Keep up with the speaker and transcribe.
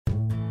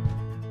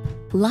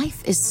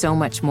Life is so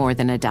much more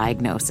than a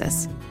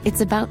diagnosis. It's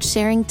about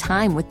sharing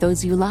time with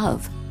those you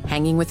love,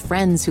 hanging with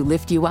friends who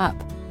lift you up,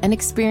 and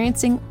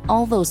experiencing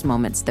all those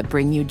moments that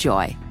bring you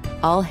joy.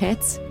 All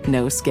hits,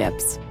 no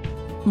skips.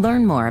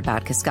 Learn more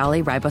about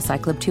Kisqali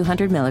Ribociclib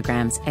 200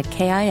 milligrams at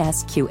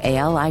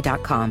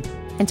KISQALI.com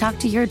and talk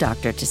to your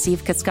doctor to see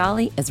if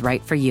Kisqali is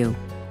right for you.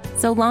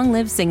 So long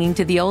live singing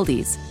to the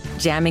oldies,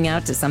 jamming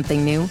out to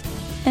something new,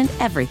 and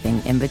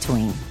everything in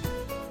between.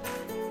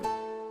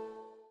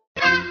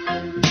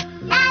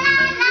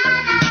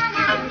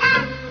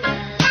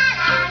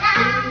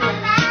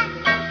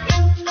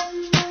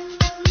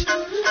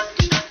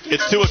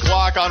 It's 2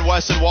 o'clock on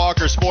Wes and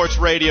Walker Sports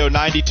Radio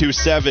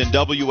 92.7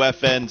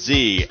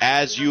 WFNZ.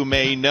 As you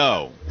may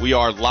know, we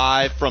are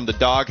live from the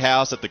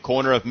Doghouse at the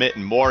corner of Mint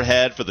and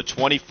Moorhead for the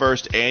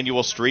 21st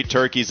Annual Street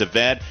Turkeys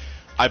event.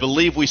 I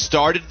believe we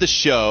started the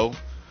show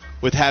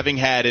with having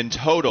had in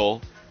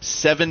total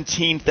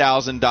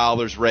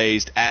 $17,000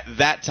 raised at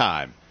that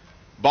time.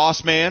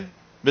 Boss man,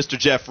 Mr.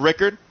 Jeff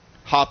Rickard,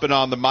 hopping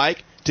on the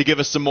mic to give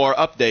us some more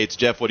updates.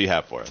 Jeff, what do you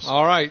have for us?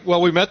 All right.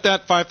 Well, we met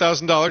that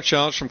 $5,000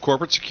 challenge from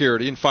Corporate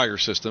Security and Fire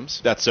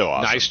Systems. That's so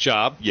awesome. Nice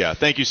job. Yeah,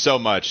 thank you so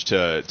much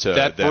to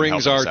that them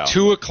brings helping our us out.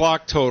 2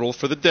 o'clock total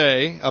for the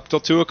day, up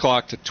till 2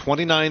 o'clock, to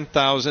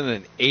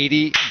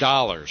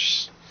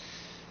 $29,080.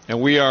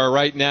 And we are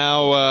right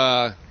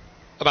now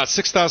about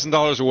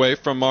 $6,000 away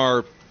from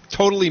our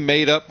totally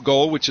made-up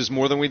goal, which is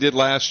more than we did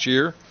last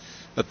year,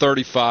 at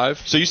 35.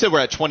 So you said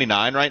we're at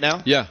 29 right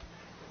now? Yeah.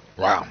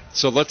 Wow.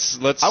 So let's.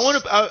 I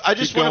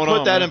just want to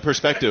put that in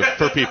perspective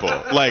for people.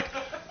 Like,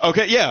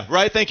 okay, yeah,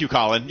 right. Thank you,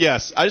 Colin.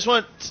 Yes, I just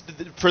want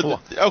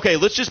okay.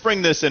 Let's just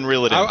bring this and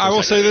reel it in. I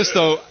will say this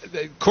though: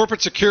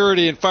 Corporate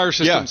Security and Fire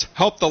Systems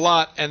helped a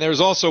lot, and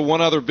there's also one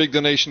other big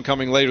donation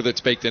coming later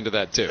that's baked into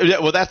that too. Yeah,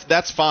 well,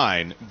 that's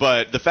fine,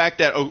 but the fact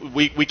that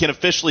we can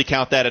officially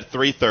count that at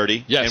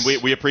 3:30, yes,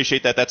 and we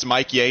appreciate that. That's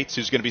Mike Yates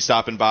who's going to be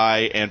stopping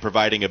by and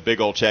providing a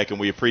big old check, and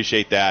we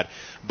appreciate that.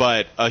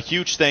 But a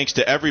huge thanks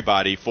to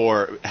everybody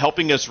for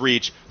helping us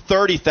reach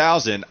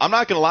 30,000. I'm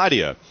not going to lie to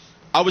you.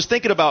 I was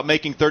thinking about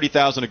making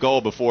 30,000 a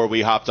goal before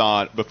we hopped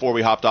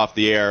off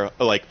the air,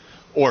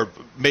 or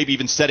maybe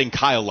even setting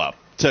Kyle up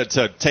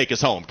to take us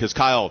home, because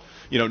Kyle,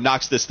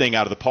 knocks this thing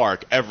out of the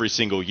park every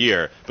single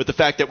year. But the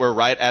fact that we're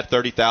right at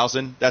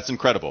 30,000, that's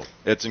incredible.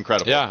 It's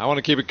incredible. Yeah, I want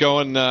to keep it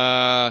going.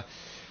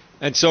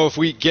 And so if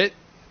we get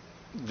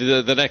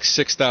the next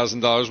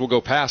 $6,000, we'll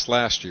go past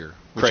last year,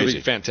 which Crazy. would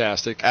be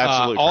fantastic.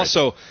 Absolutely.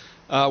 Also,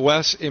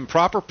 Wes,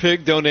 Improper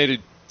Pig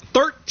donated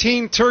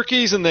 13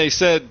 turkeys, and they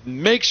said,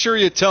 make sure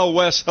you tell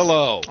Wes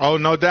hello. Oh,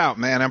 no doubt,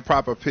 man.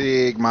 Improper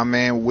Pig, my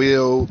man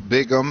Will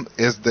Bigham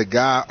is the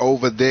guy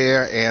over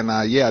there. And,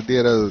 I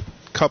did a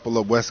couple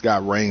of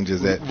Westcott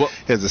ranges at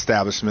his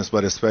establishments,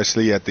 but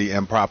especially at the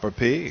Improper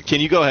Pig. Can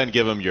you go ahead and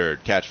give him your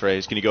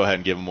catchphrase? Can you go ahead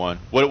and give him one?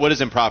 What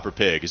is Improper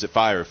Pig? Is it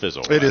fire or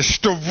fizzle? It is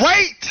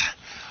straight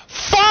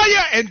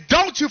fire, and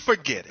don't you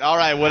forget it. All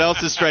right, what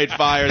else is straight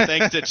fire?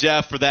 Thanks to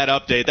Jeff for that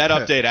update. That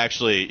update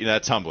actually,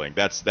 that's humbling.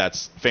 That's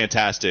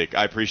fantastic.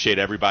 I appreciate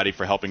everybody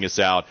for helping us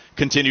out.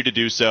 Continue to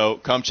do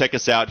so. Come check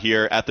us out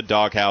here at the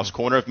Doghouse,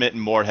 corner of Mint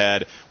and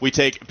Moorhead.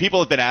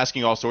 People have been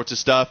asking all sorts of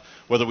stuff,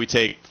 whether we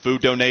take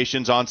food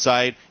donations on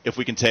site, if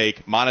we can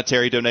take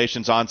monetary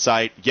donations on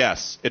site.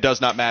 Yes, it does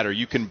not matter.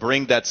 You can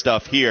bring that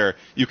stuff here.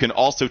 You can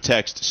also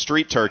text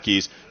Street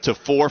Turkeys to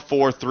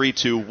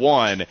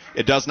 44321.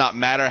 It does not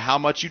matter how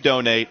much you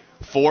donate.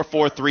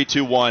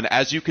 44321.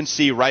 As you can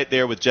see right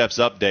there with Jeff's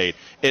update,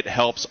 it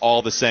helps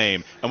all the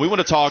same. And we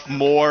want to talk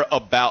more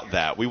about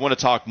that. We want to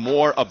talk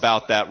more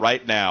about that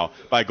right now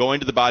by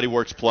going to the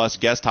Bodyworks Plus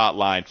guest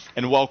hotline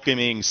and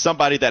welcoming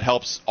somebody that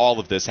helps all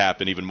of this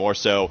happen even more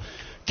so.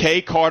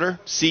 Kay Carter,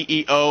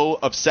 CEO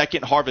of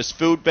Second Harvest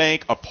Food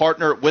Bank, a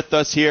partner with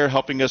us here,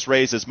 helping us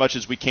raise as much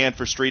as we can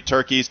for street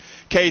turkeys.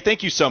 Kay,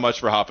 thank you so much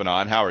for hopping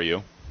on. How are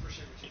you?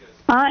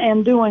 I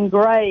am doing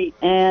great,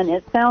 and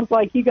it sounds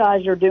like you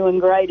guys are doing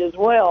great as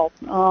well.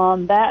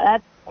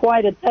 That's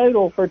quite a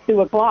total for 2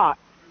 o'clock.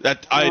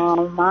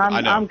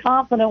 I'm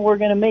confident we're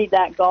going to meet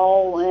that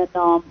goal,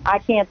 and I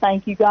can't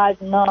thank you guys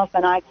enough,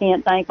 and I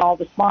can't thank all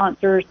the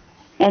sponsors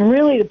and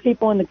really the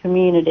people in the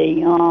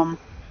community,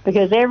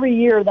 because every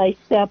year they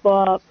step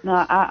up.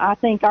 I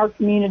think our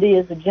community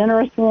is a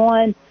generous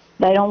one.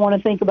 They don't want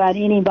to think about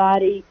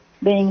anybody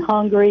being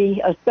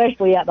hungry,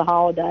 especially at the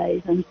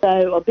holidays. And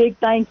so a big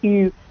thank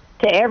you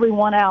to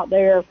everyone out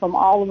there from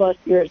all of us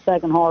here at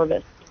Second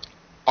Harvest.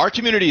 Our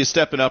community is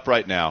stepping up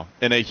right now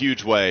in a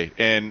huge way,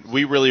 and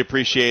we really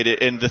appreciate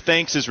it. And the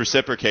thanks is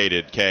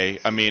reciprocated, Kay.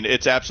 I mean,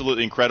 it's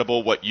absolutely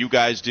incredible what you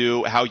guys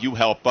do, how you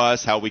help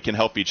us, how we can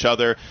help each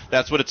other.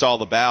 That's what it's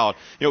all about.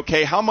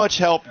 Kay, how much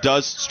help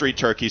does Street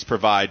Turkeys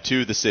provide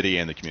to the city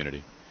and the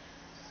community?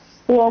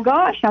 Well,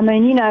 gosh, I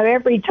mean,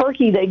 every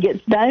turkey that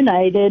gets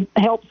donated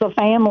helps a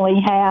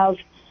family have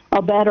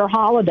a better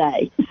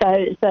holiday.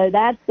 So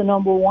that's the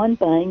number one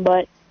thing.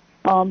 But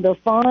the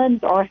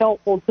funds are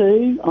helpful,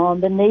 too.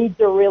 The needs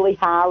are really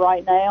high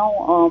right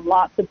now.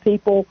 Lots of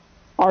people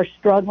are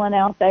struggling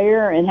out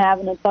there and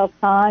having a tough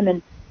time.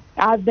 And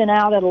I've been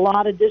out at a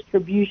lot of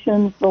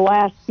distributions the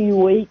last few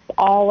weeks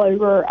all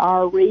over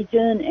our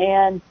region,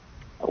 and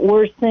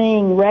we're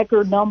seeing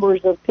record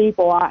numbers of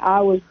people.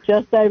 I was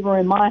just over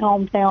in my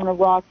hometown of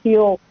Rock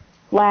Hill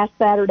last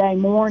Saturday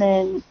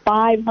morning,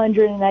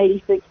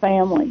 586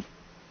 families.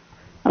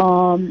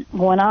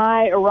 When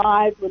I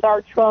arrived with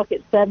our truck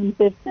at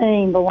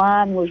 7:15, the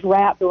line was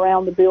wrapped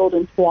around the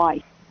building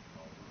twice.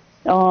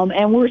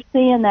 And we're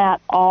seeing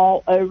that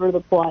all over the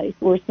place.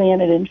 We're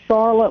seeing it in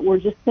Charlotte. We're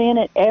just seeing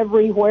it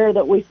everywhere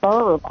that we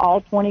serve,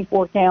 all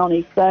 24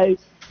 counties. So,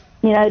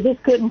 this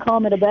couldn't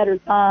come at a better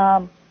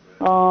time.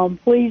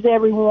 Please,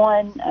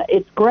 everyone,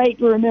 it's great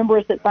to remember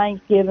us at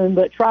Thanksgiving,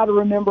 but try to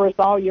remember us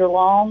all year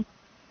long,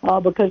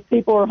 because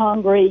people are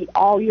hungry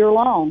all year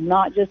long,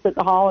 not just at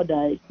the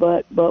holidays.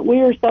 But we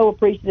are so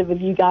appreciative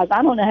of you guys.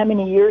 I don't know how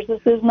many years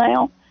this is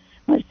now.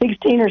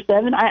 16 or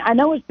 7. I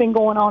know it's been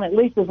going on at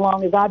least as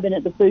long as I've been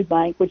at the food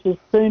bank, which is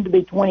soon to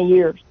be 20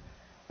 years.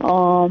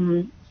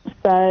 So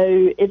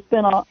it's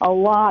been a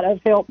lot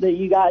of help that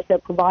you guys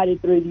have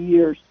provided through the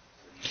years.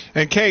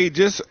 And Kay,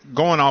 just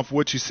going off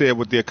what you said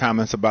with your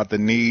comments about the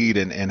need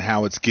and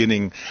how it's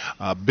getting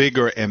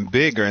bigger and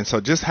bigger, and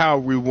so just how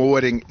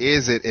rewarding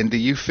is it, and do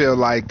you feel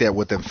like that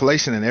with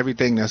inflation and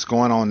everything that's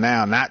going on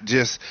now, not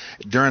just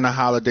during the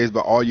holidays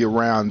but all year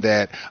round,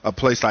 that a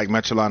place like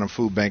Metrolina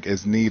Food Bank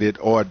is needed,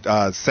 or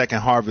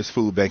Second Harvest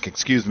Food Bank,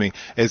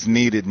 is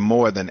needed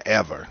more than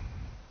ever?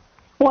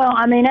 Well,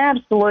 I mean,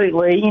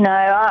 absolutely.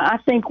 I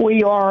think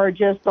we are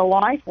just a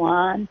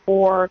lifeline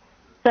for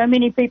so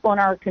many people in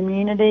our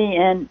community,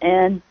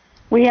 and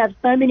we have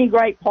so many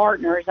great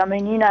partners. I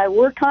mean,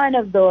 we're kind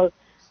of the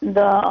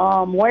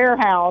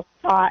warehouse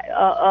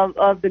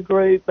of the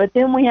group, but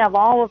then we have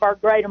all of our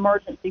great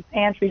emergency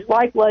pantries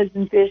like Loaves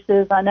and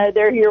Fishes. I know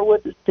they're here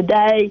with us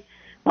today.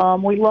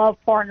 We love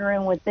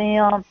partnering with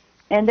them,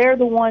 and they're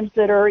the ones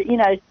that are,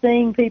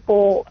 seeing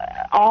people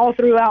all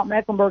throughout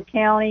Mecklenburg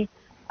County.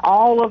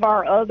 All of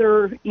our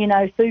other,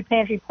 food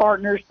pantry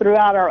partners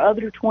throughout our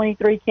other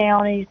 23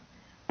 counties.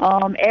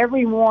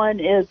 Everyone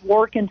is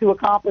working to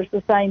accomplish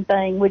the same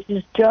thing, which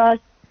is just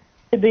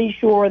to be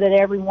sure that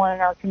everyone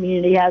in our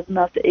community has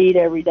enough to eat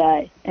every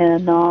day.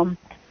 And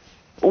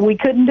we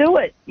couldn't do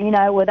it,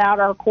 without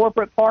our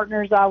corporate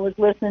partners. I was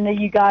listening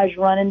to you guys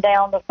running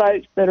down the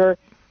folks that are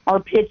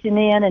pitching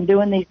in and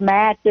doing these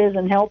matches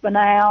and helping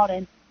out,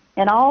 and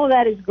all of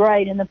that is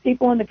great. And the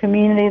people in the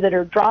community that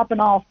are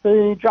dropping off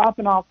food,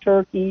 dropping off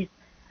turkeys,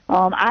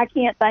 I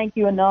can't thank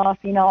you enough.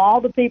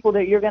 All the people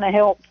that you're going to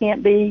help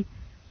can't be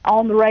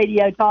on the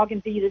radio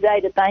talking to you today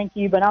to thank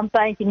you, but I'm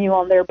thanking you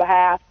on their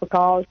behalf,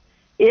 because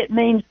it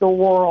means the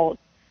world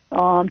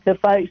to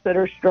folks that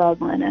are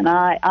struggling, and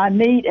I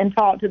meet and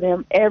talk to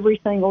them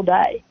every single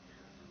day.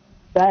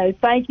 So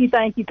thank you.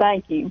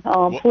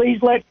 Please,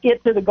 let's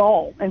get to the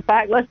goal. In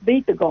fact, let's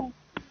beat the goal.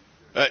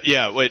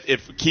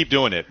 Keep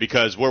doing it,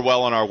 because we're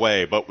well on our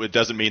way, but it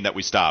doesn't mean that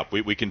we stop.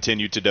 We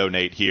continue to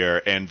donate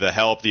here, and the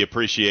help, the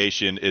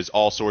appreciation is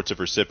all sorts of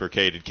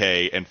reciprocated,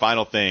 Kay. And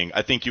final thing,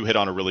 I think you hit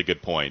on a really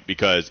good point,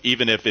 because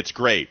even if it's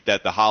great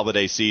that the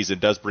holiday season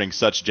does bring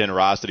such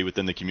generosity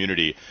within the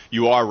community,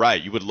 you are right.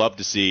 You would love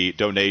to see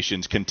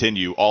donations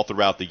continue all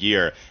throughout the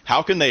year.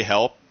 How can they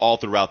help all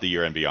throughout the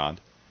year and beyond?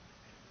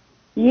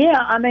 Yeah,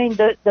 I mean,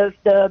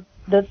 the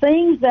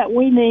things that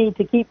we need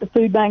to keep the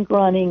food bank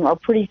running are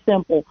pretty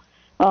simple.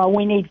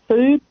 We need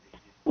food,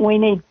 we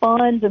need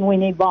funds, and we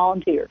need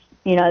volunteers.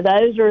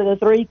 Those are the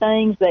three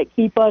things that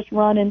keep us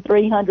running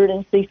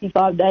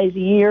 365 days a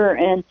year,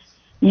 and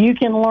you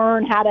can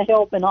learn how to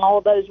help in all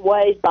of those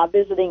ways by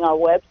visiting our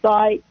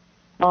website,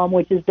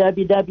 which is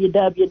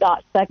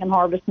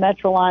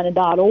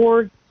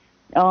www.secondharvestmetrolina.org.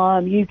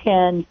 You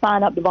can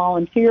sign up to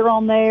volunteer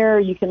on there.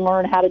 You can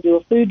learn how to do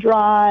a food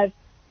drive.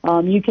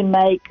 You can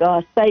make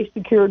safe,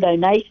 secure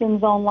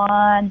donations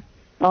online.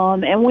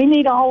 And we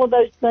need all of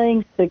those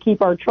things to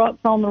keep our trucks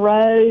on the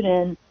road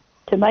and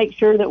to make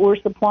sure that we're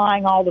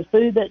supplying all the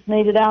food that's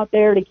needed out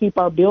there to keep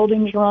our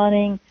buildings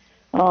running.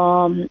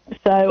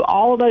 So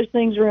all of those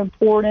things are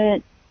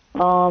important.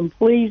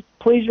 Please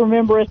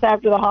remember us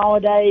after the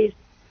holidays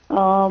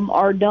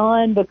are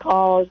done,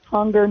 because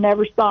hunger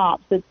never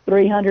stops. It's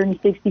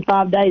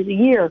 365 days a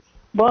year,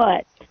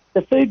 but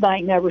the food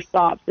bank never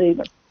stops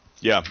either.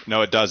 Yeah,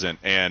 no, it doesn't,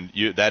 and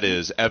that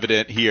is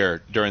evident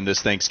here during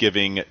this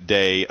Thanksgiving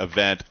Day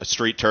event,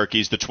 Street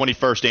Turkeys, the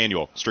 21st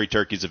annual Street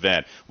Turkeys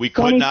event. We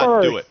could 21st.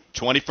 Not do it.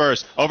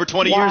 21st, over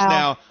 20 years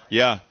now.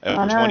 Yeah,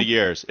 over 20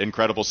 years.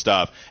 Incredible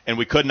stuff. And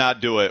we could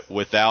not do it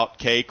without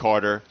Kay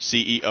Carter,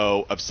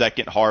 CEO of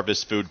Second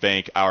Harvest Food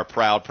Bank, our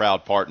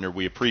proud partner.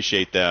 We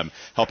appreciate them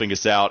helping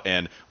us out,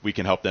 and we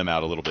can help them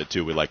out a little bit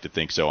too. We like to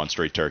think so on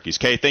Street Turkeys.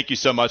 Kay, thank you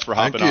so much for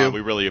hopping on.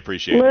 We really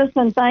appreciate it.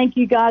 Listen, thank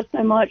you guys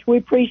so much. We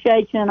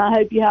appreciate you, and I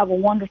hope you have a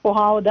wonderful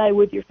holiday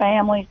with your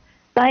families.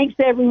 Thanks,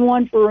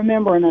 everyone, for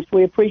remembering us.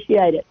 We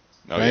appreciate it.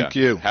 Thank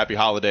you. Happy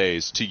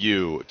holidays to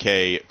you,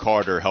 Kay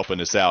Carter, helping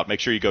us out.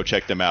 Make sure you go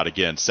check them out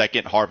again.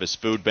 Second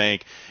Harvest Food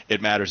Bank.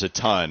 It matters a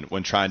ton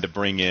when trying to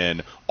bring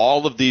in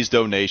all of these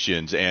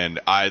donations, and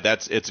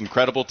it's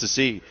incredible to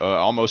see.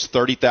 Almost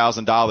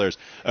 $30,000.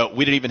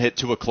 We didn't even hit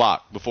 2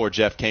 o'clock before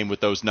Jeff came with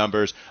those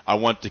numbers. I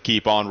want to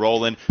keep on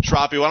rolling.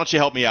 Shrapi, why don't you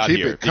help me out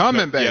here? Keep it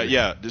coming, baby.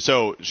 Yeah.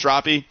 So,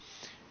 Shrapi,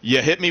 you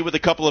hit me with a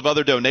couple of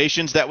other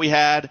donations that we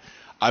had.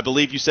 I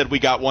believe you said we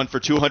got one for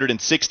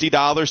 $260,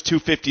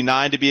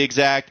 $259 to be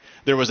exact.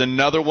 There was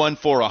another one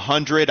for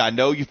 $100. I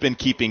know you've been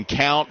keeping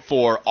count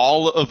for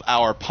all of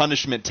our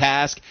punishment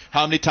task.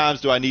 How many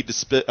times do I need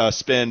to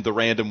spin the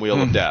random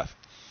wheel of death?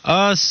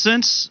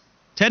 Since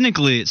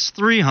technically it's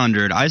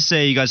 300, I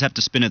say you guys have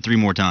to spin it 3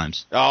 more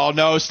times. Oh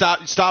no!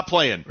 Stop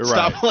playing. Right.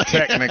 Stop playing.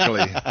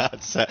 Technically,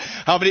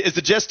 how many? Is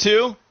it just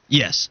 2?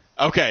 Yes.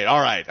 Okay,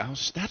 all right.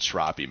 That's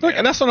Shrapi, man. Look,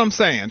 and that's what I'm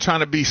saying, trying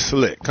to be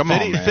slick. Come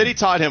on, man. Fitty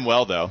taught him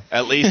well, though.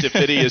 At least if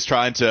Fitty is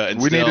trying to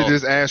instill... We need to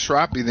just add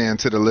Shrapi then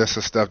to the list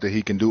of stuff that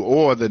he can do,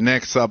 or the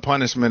next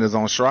punishment is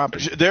on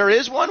Shrapi. There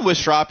is one with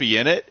Shrapi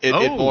in it. It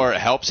more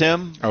helps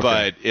him,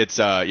 but it's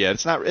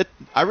not...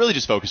 I really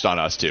just focused on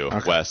us, too,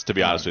 Wes, to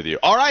be honest with you.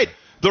 All right.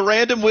 The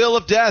random wheel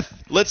of death.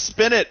 Let's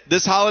spin it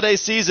this holiday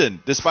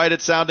season, despite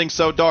it sounding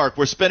so dark.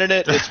 We're spinning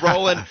it. It's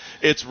rolling.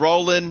 It's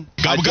rolling.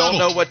 I don't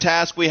know what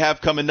task we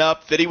have coming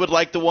up. Fitty would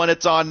like the one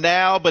it's on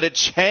now, but it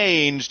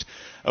changed.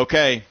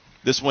 Okay,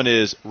 this one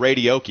is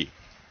Radioke.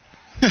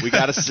 We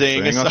got to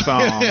sing a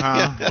song,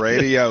 huh?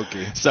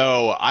 Radioke.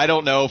 So I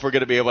don't know if we're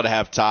going to be able to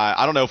have time.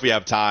 I don't know if we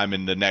have time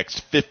in the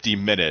next 50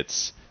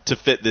 minutes to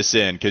fit this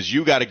in, because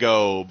you got to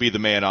go be the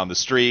man on the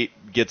street,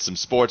 get some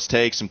sports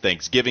takes, some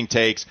Thanksgiving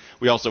takes.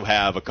 We also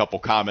have a couple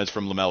comments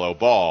from LaMelo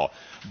Ball,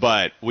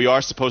 but we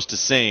are supposed to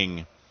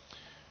sing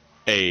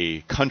a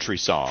country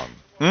song.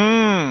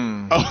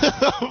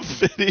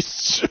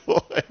 Fitty's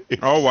choice.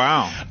 Oh,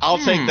 wow. I'll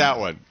take that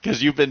one,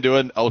 because you've been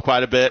doing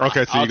quite a bit.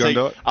 Okay, so you're going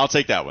to do it? I'll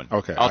take that one.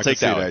 Okay, I'll take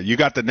that one. You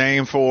got the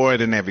name for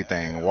it and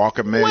everything.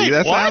 Walker Mail. Wait,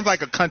 that what? sounds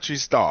like a country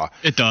star.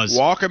 It does.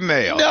 Walker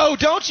Mail. No,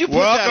 don't you put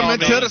that on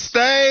Welcome into me. the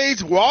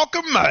stage,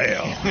 Walker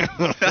Mail.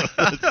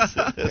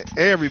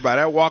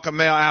 Everybody, that Walker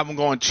Mail album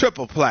going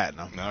triple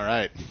platinum. All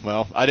right.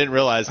 Well, I didn't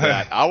realize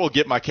that. I will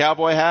get my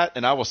cowboy hat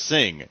and I will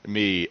sing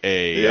me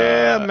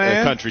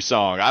a country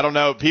song. I don't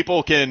know.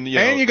 People can,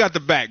 and you got the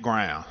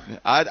background.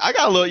 I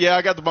got a little,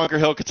 I got the Bunker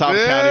Hill,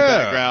 Catawba County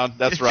background.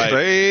 That's right.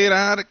 Straight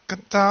out of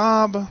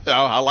Catawba. Oh,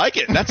 I like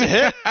it. That's a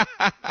hit.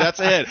 That's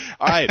a hit.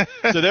 All right.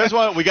 So there's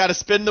one. We got to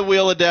spin the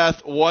wheel of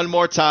death one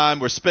more time.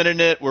 We're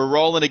spinning it. We're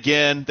rolling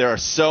again. There are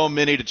so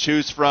many to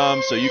choose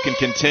from, so you can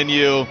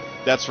continue.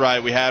 That's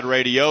right. We had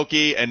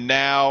Radioke, and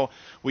now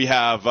we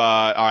have,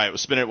 all right, we'll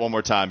spin it one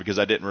more time because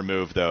I didn't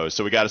remove those.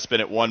 So we got to spin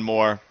it one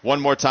more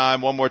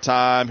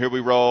time. Here we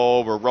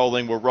roll. We're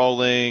rolling,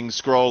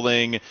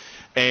 scrolling.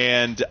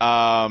 And,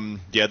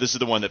 this is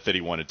the one that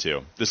Fitty wanted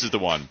to. This is the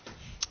one.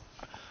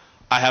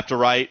 I have to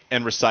write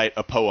and recite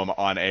a poem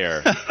on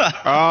air.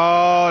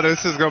 Oh,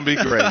 this is going to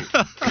be great.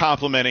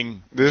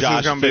 Complimenting This Josh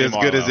is going to be as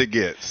Marlowe. good as it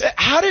gets.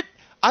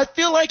 I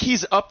feel like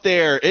he's up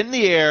there in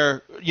the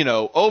air,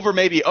 over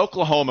maybe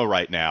Oklahoma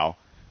right now,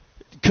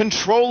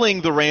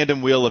 controlling the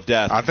random wheel of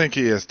death. I think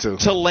he is, too.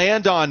 To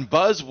land on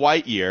Buzz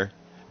Lightyear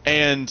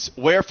and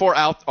Wherefore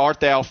Art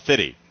Thou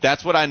Fitty.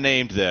 That's what I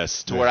named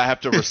this, where I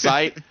have to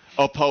recite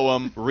a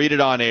poem, read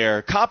it on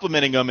air,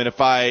 complimenting him, and if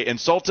I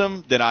insult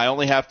him, then I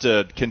only have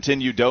to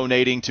continue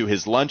donating to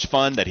his lunch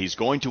fund that he's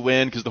going to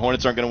win because the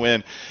Hornets aren't going to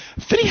win.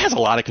 Fitty has a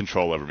lot of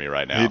control over me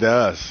right now. He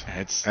does.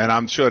 And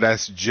I'm sure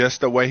that's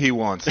just the way he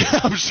wants it.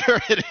 I'm sure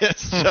it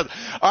is.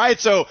 All right,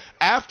 so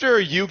after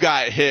you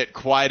got hit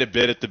quite a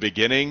bit at the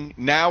beginning,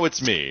 now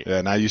it's me.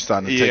 Yeah, now you're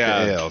starting to take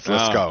the L's.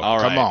 Let's go. All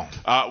right. Come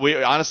on.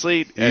 We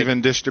honestly,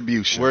 even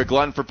distribution. We're a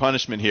glutton for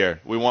punishment here.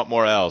 We want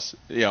more L's.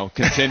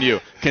 Continue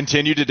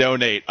to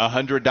donate.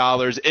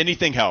 $100.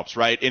 Anything helps,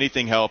 right?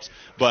 Anything helps.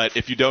 But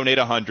if you donate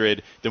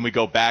 $100, then we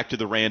go back to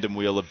the random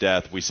wheel of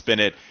death. We spin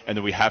it, and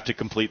then we have to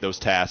complete those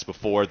tasks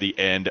before the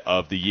end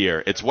of the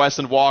year. It's Wes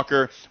and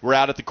Walker. We're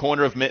out at the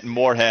corner of Mint and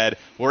Moorhead.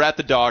 We're at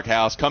the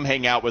Doghouse. Come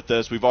hang out with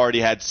us. We've already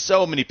had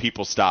so many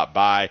people stop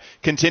by.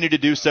 Continue to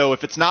do so.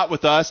 If it's not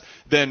with us,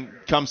 then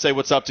come say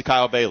what's up to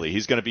Kyle Bailey.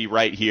 He's going to be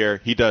right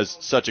here. He does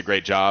such a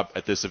great job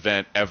at this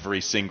event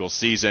every single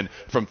season.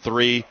 From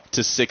 3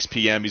 to 6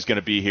 p.m. he's going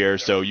to be here,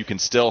 so you can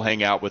still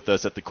hang out with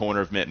us at the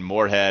corner of Mint and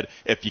Moorhead.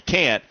 If you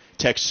can't,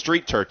 text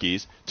Street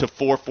Turkeys to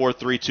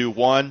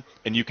 44321,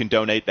 and you can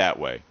donate that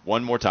way.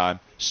 One more time,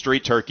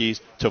 Street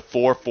Turkeys to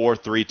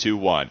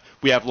 44321.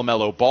 We have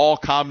LaMelo Ball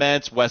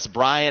comments. Wes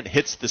Bryant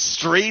hits the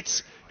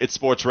streets. It's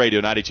Sports Radio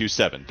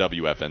 92.7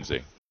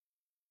 WFNZ.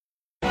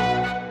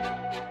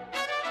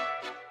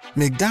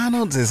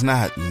 McDonald's is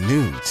not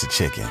new to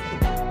chicken.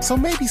 So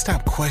maybe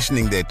stop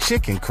questioning their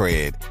chicken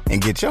cred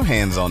and get your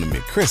hands on the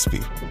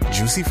McCrispy.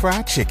 Juicy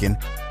fried chicken,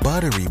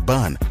 buttery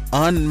bun,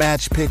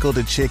 unmatched pickle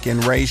to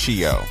chicken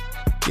ratio.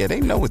 Yeah,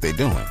 they know what they're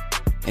doing.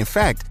 In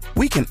fact,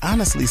 we can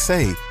honestly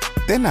say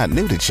they're not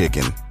new to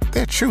chicken.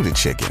 They're true to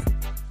chicken.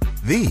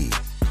 The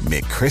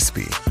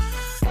McCrispy.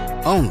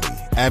 Only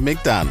at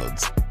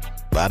McDonald's.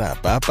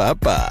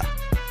 Ba-da-ba-ba-ba.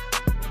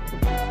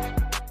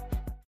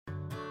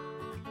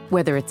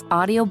 Whether it's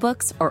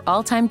audiobooks or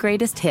all-time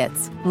greatest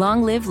hits,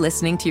 long live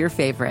listening to your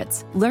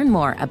favorites. Learn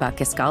more about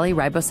Kisqali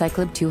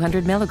Ribociclib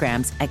 200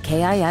 milligrams at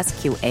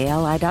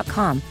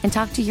KISQALI.com and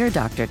talk to your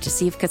doctor to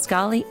see if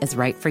Kisqali is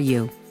right for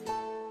you.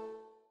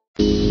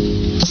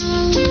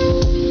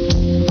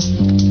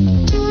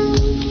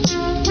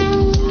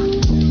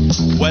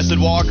 Wes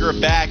and Walker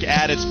back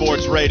at it,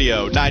 Sports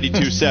Radio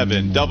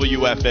 92.7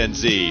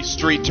 WFNZ.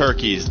 Street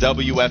Turkeys,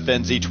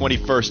 WFNZ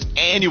 21st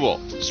Annual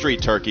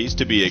Street Turkeys,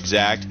 to be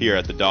exact, here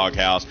at the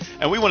Doghouse.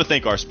 And we want to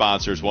thank our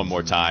sponsors one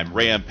more time.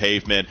 Ram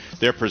Pavement,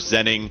 they're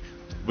presenting.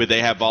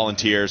 They have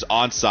volunteers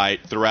on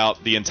site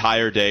throughout the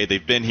entire day.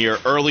 They've been here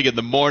early in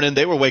the morning.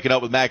 They were waking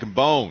up with Mac and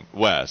Bone,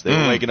 Wes. They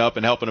were waking up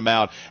and helping them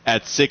out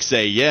at 6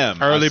 a.m.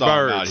 Early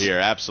birds out here,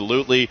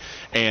 absolutely.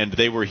 And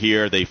they were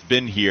here. They've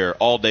been here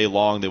all day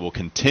long. They will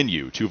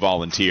continue to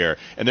volunteer.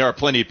 And there are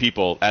plenty of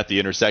people at the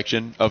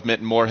intersection of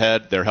Mint and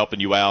Moorhead. They're helping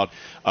you out.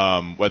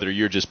 Whether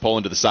you're just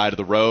pulling to the side of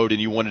the road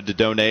and you wanted to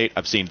donate,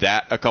 I've seen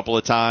that a couple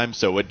of times,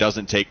 so it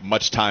doesn't take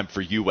much time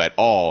for you at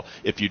all.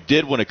 If you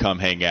did want to come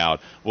hang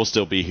out, we'll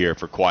still be here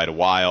for quite a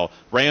while.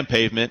 Ram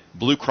Pavement,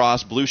 Blue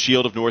Cross Blue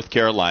Shield of North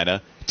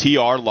Carolina,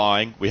 TR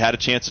Lawing. We had a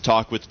chance to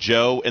talk with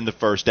Joe in the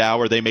first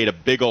hour. They made a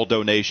big old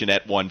donation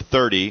at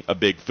 1:30, a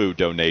big food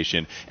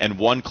donation. And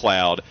One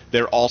Cloud,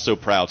 they're also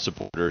proud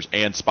supporters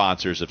and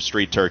sponsors of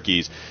Street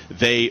Turkeys.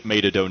 They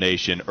made a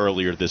donation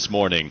earlier this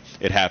morning.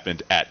 It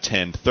happened at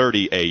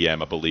 10:30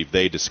 a.m. I believe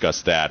they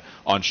discussed that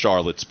on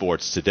Charlotte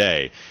Sports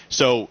Today.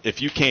 So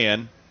if you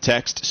can,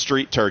 text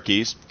Street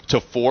Turkeys to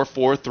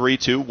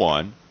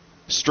 44321.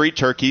 Street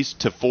Turkeys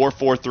to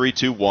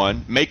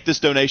 44321. Make this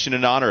donation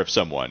in honor of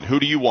someone. Who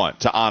do you want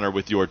to honor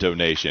with your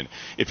donation?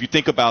 If you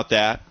think about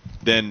that,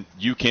 then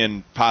you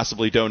can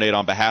possibly donate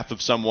on behalf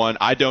of someone.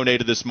 I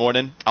donated this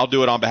morning. I'll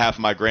do it on behalf of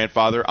my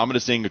grandfather. I'm going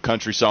to sing a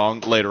country song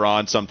later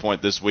on some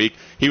point this week.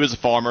 He was a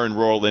farmer in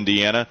rural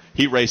Indiana.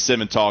 He raised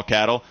Simmental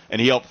cattle,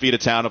 and he helped feed a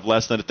town of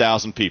less than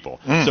 1,000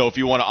 people. So if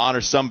you want to honor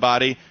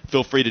somebody,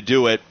 feel free to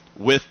do it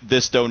with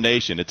this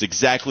donation. It's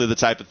exactly the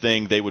type of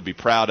thing they would be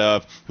proud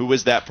of. Who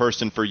is that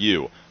person for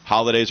you?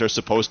 Holidays are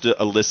supposed to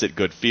elicit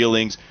good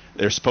feelings.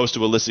 They're supposed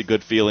to elicit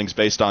good feelings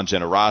based on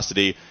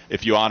generosity.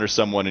 If you honor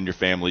someone in your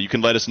family, you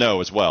can let us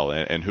know as well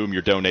and whom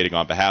you're donating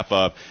on behalf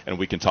of, and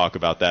we can talk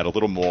about that a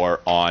little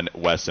more on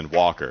Wes and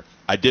Walker.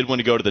 I did want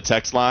to go to the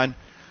text line.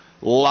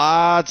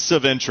 Lots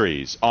of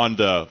entries on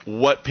the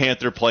what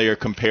Panther player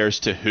compares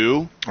to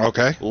who.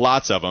 Okay.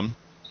 Lots of them.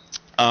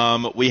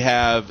 We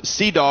have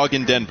Sea-Dog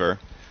in Denver.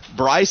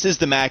 Bryce is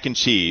the mac and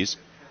cheese.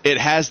 It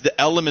has the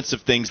elements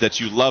of things that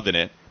you love in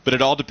it, but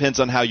it all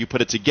depends on how you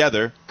put it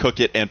together, cook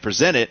it, and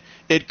present it.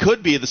 It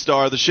could be the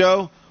star of the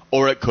show,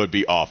 or it could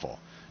be awful.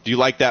 Do you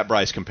like that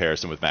Bryce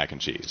comparison with mac and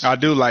cheese? I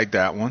do like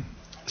that one.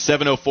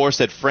 704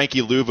 said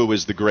Frankie Louvu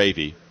is the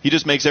gravy. He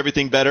just makes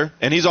everything better,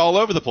 and he's all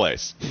over the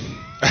place.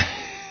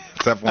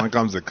 Except when it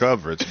comes to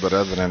coverage, but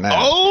other than that.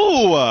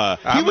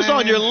 He was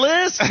on your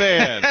list,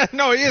 man.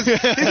 No, he is.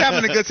 He's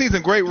having a good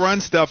season. Great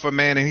run stuffer,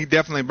 man, and he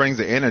definitely brings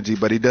the energy,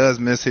 but he does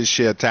miss his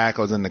share of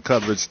tackles, and the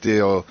coverage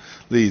still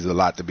leaves a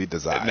lot to be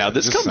desired. Now,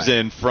 this comes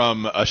in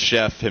from a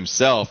chef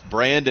himself,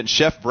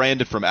 Chef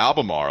Brandon from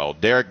Albemarle.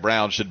 Derek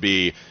Brown should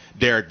be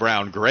Derek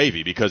Brown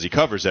gravy because he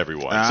covers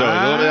everyone. So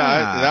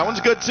that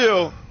one's good,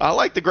 too. I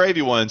like the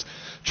gravy ones.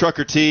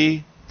 Trucker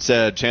T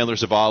said Chandler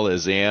Zavala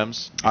is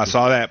Zams. I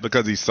saw that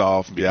because he's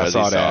soft. I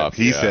saw that. Soft,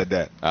 he said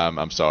that.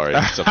 I'm sorry.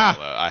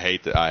 I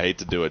hate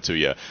to do it to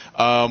you.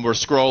 We're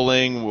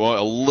scrolling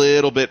a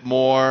little bit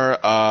more.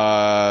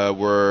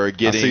 We're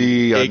getting. I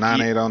see a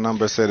 980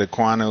 number said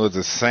Aquano is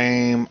the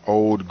same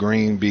old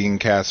green bean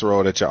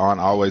casserole that your aunt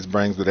always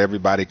brings, but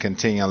everybody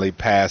continually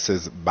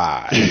passes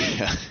by.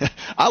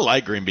 I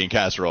like green bean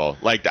casserole.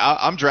 Like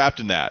I'm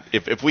drafting that.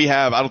 If we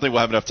have, I don't think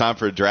we'll have enough time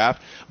for a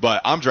draft,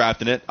 but I'm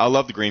drafting it. I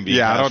love the green bean.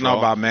 Yeah, casserole. I don't know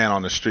about man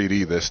on the street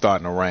either. It's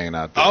starting to rain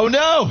out there. Oh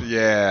no!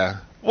 Yeah.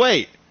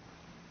 Wait.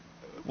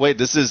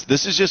 This is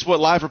just what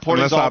live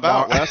reporting is all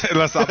about.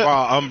 Unless I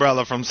borrow an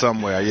umbrella from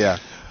somewhere. Yeah.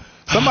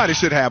 Somebody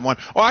should have one.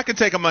 Or I can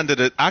take them under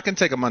the.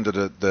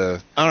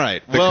 All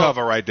right. The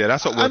cover right there.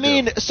 That's what we'll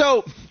do.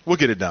 So we'll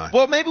get it done.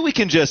 Well, maybe we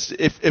can just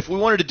if we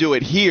wanted to do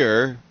it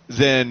here,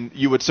 then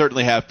you would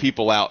certainly have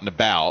people out and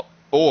about,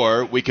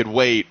 or we could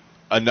wait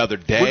another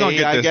day. We're going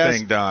to get this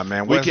thing done,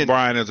 man. Wes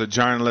Bryant is a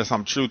journalist.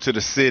 I'm true to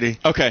the city.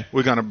 Okay.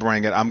 We're going to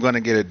bring it. I'm going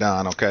to get it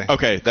done, okay?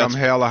 Okay. Come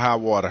hell or high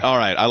water. All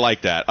right. I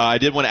like that. I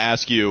did want to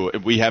ask you,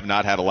 we have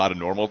not had a lot of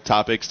normal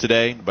topics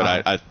today,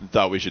 but I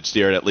thought we should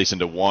steer it at least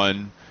into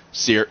one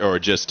or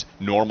just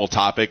normal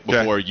topic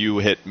before you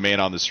hit man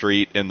on the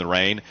street in the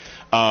rain.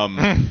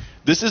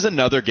 This is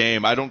another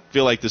game. I don't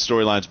feel like the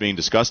storyline's being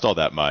discussed all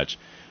that much.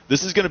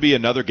 This is going to be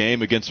another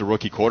game against a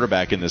rookie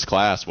quarterback in this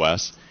class,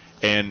 Wes.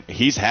 And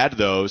he's had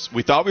those.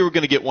 We thought we were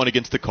going to get one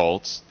against the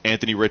Colts.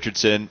 Anthony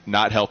Richardson,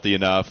 not healthy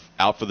enough,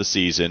 out for the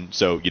season,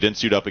 so you didn't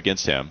suit up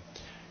against him.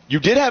 You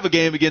did have a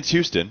game against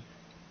Houston.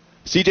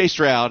 C.J.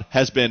 Stroud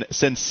has been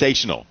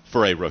sensational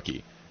for a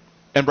rookie.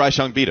 And Bryce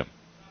Young beat him.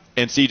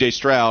 and C.J.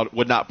 Stroud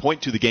would not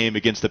point to the game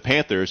against the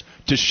Panthers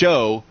to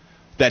show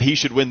that he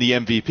should win the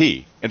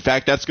MVP. In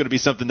fact, that's going to be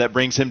something that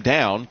brings him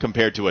down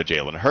compared to a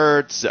Jalen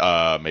Hurts,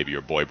 maybe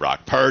your boy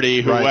Brock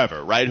Purdy,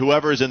 whoever, right?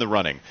 Whoever is in the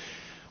running.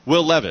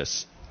 Will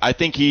Levis, I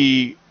think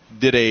he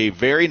did a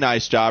very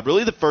nice job,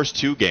 really the first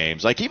 2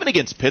 games. Like even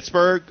against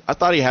Pittsburgh, I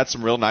thought he had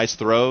some real nice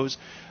throws.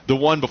 The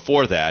one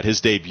before that,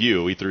 his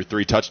debut, he threw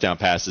 3 touchdown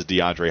passes to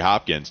DeAndre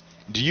Hopkins.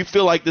 Do you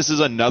feel like this is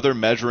another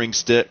measuring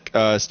stick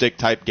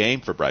type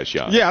game for Bryce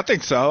Young? Yeah, I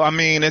think so. I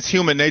mean, it's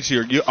human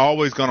nature. You're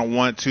always going to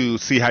want to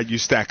see how you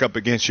stack up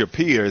against your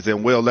peers,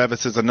 and Will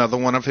Levis is another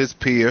one of his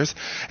peers,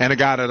 and a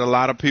guy that a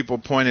lot of people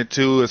pointed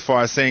to as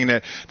far as saying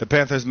that the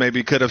Panthers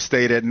maybe could have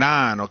stayed at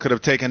 9 or could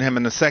have taken him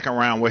in the second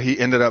round where he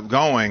ended up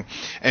going.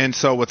 And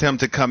so with him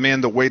to come in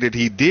the way that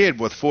he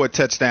did with 4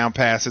 touchdown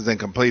passes and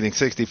completing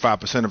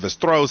 65% of his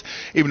throws,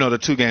 even though the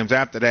 2 games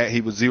after that he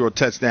was 0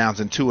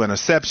 touchdowns and 2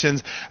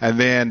 interceptions, and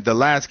then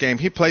the last game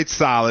he played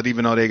solid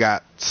even though they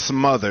got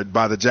smothered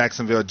by the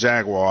Jacksonville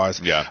Jaguars.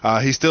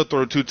 He still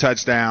threw 2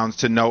 touchdowns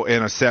to no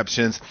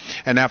interceptions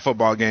in that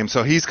football game.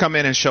 So he's come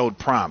in and showed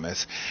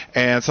promise.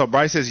 And so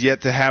Bryce has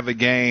yet to have a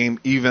game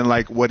even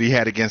like what he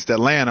had against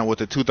Atlanta with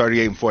the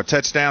 238 and 4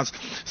 touchdowns.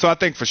 So I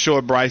think for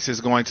sure Bryce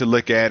is going to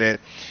look at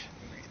it.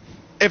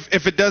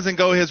 If it doesn't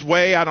go his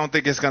way, I don't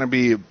think it's going to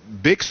be a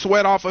big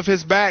sweat off of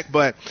his back,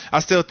 but I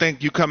still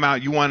think you come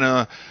out, you want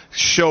to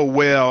show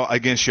well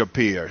against your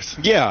peers.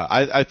 Yeah,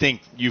 I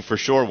think you for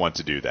sure want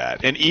to do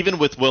that. And even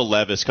with Will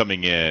Levis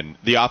coming in,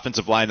 the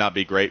offensive line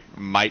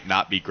might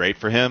not be great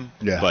for him,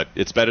 but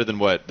it's better than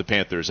what the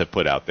Panthers have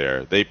put out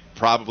there. They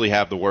probably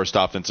have the worst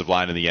offensive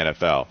line in the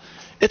NFL.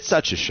 It's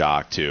such a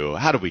shock, too.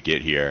 How did we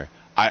get here?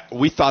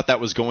 We thought that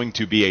was going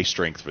to be a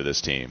strength for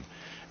this team.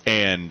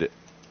 And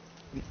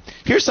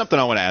here's something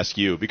I want to ask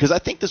you, because I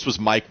think this was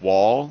Mike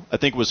Wall, I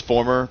think it was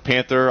former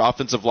Panther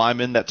offensive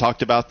lineman that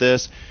talked about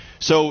this.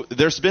 So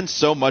there's been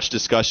so much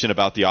discussion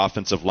about the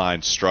offensive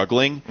line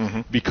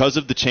struggling because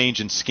of the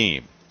change in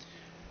scheme.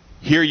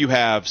 Here you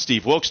have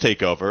Steve Wilks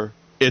take over.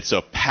 It's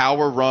a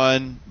power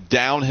run,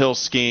 downhill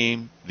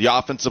scheme. The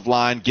offensive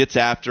line gets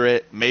after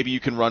it. Maybe you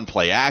can run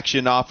play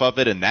action off of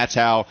it, and that's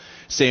how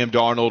Sam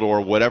Darnold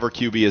or whatever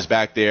QB is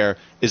back there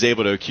is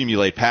able to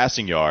accumulate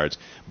passing yards.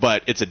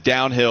 But it's a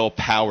downhill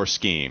power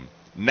scheme.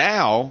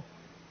 Now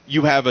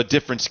you have a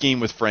different scheme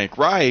with Frank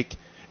Reich,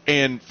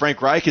 and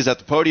Frank Reich is at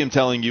the podium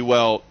telling you,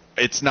 well,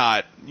 it's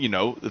not,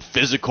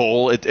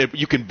 physical.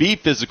 You can be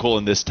physical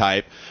in this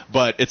type,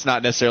 but it's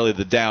not necessarily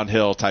the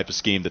downhill type of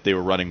scheme that they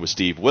were running with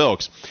Steve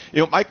Wilks.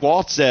 Mike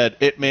Walt said,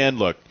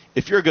 look,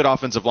 if you're a good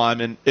offensive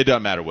lineman, it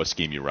doesn't matter what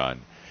scheme you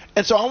run.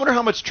 And so I wonder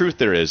how much truth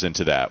there is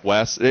into that,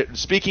 Wes.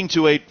 Speaking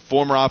to a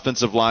former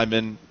offensive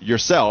lineman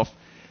yourself,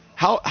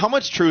 how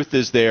much truth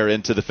is there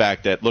into the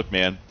fact that, look,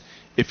 man,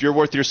 if you're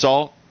worth your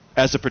salt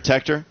as a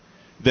protector,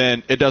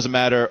 then it doesn't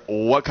matter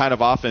what kind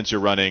of offense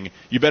you're running.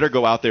 You better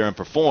go out there and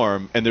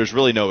perform, and there's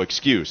really no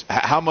excuse.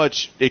 How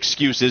much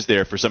excuse is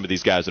there for some of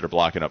these guys that are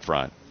blocking up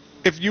front?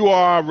 If you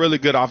are a really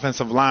good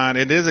offensive line,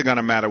 it isn't going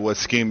to matter what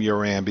scheme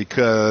you're in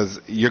because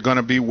you're going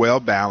to be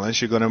well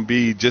balanced. You're going to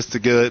be just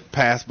as good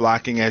pass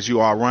blocking as you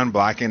are run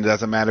blocking. It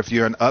doesn't matter if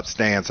you're an up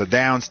stance or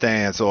down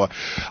stance or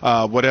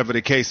whatever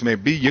the case may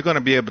be. You're going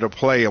to be able to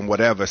play in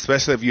whatever,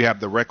 especially if you have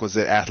the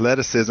requisite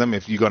athleticism,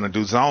 if you're going to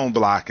do zone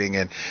blocking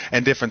and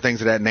different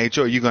things of that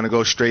nature, or you're going to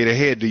go straight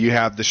ahead. Do you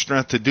have the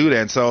strength to do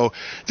that? And so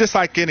just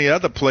like any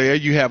other player,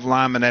 you have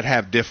linemen that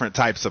have different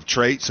types of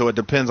traits, so it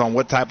depends on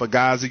what type of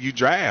guys that you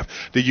draft.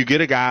 Do you get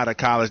a guy out of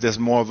college that's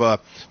more of a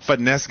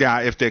finesse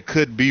guy, if there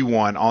could be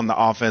one on the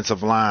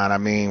offensive line? I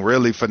mean,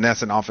 really,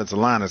 finesse and offensive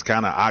line is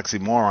kind of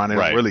oxymoron. They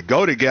don't really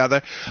go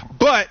together.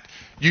 But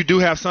you do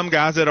have some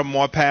guys that are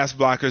more pass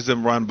blockers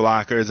than run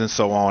blockers and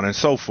so on and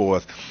so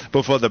forth.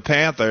 But for the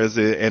Panthers,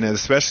 and it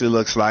especially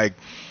looks like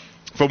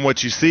from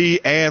what you see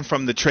and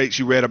from the traits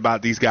you read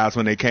about these guys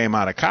when they came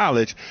out of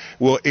college,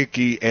 Will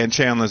Ickey and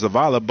Chandler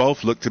Zavala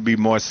both look to be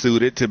more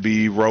suited to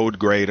be road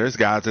graders,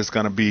 guys that's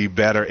going to be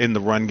better in the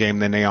run game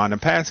than they are in the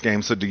pass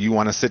game. So do you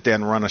want to sit there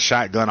and run a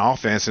shotgun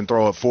offense and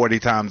throw it 40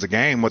 times a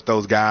game with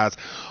those guys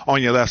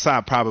on your left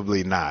side?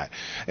 Probably not.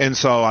 And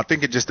so I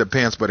think it just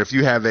depends. But if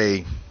you have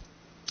the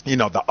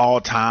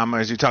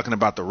all-timers, you're talking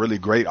about the really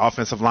great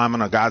offensive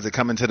linemen or guys that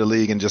come into the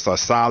league and just are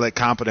solid,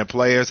 competent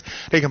players,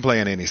 they can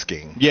play in any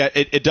scheme. Yeah,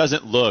 it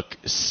doesn't look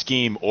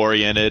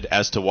scheme-oriented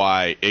as to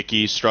why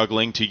Ickey's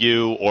struggling to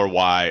you, or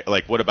why,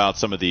 what about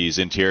some of these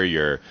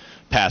interior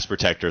pass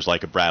protectors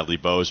like a Bradley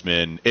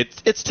Bozeman?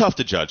 It's tough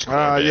to judge.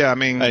 Yeah, I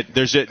mean,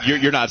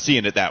 you're not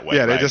seeing it that way.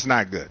 Yeah, they're right? just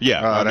not good.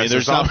 Yeah, they're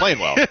just not playing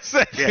well.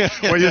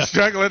 When you're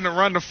struggling to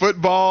run the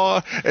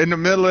football in the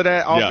middle of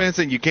that offense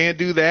and you can't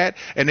do that,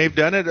 and they've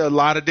done it a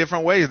lot of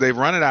different ways. They've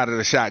run it out of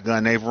the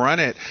shotgun. They've run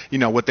it,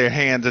 with their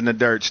hands in the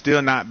dirt,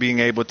 still not being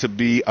able to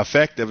be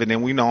effective. And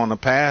then we know on the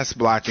pass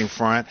blocking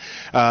front,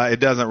 it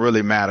doesn't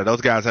really matter.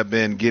 Those guys have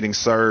been getting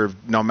served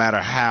no matter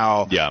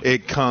how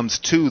it comes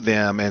to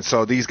them, and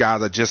so these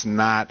guys are just not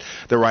not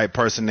the right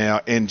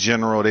personnel in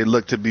general. They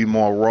look to be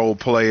more role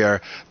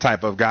player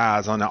type of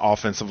guys on the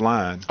offensive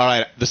line. All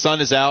right, the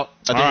sun is out.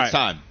 I think it's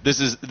time. This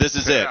is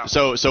it.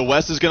 So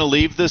Wes is going to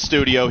leave the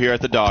studio here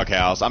at the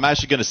Doghouse. I'm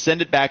actually going to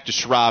send it back to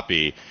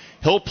Schrappy.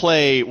 He'll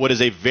play what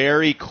is a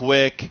very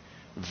quick,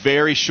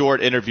 very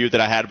short interview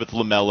that I had with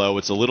LaMelo.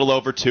 It's a little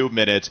over 2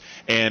 minutes,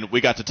 and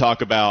we got to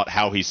talk about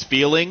how he's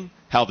feeling,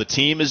 how the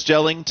team is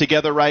gelling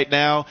together right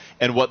now,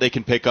 and what they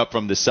can pick up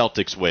from the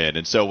Celtics win.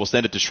 And so we'll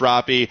send it to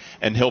Schrappy,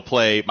 and he'll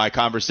play my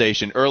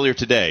conversation earlier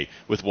today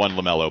with one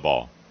LaMelo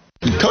Ball.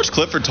 Coach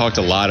Clifford talked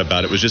a lot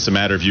about it was just a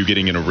matter of you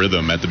getting in a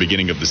rhythm at the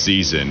beginning of the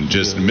season,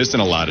 just missing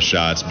a lot of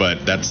shots,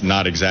 but that's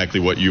not exactly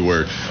what you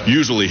were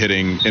usually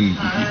hitting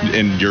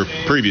in your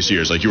previous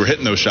years. Like, you were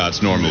hitting those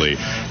shots normally.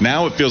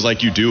 Now it feels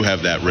like you do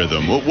have that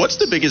rhythm. What's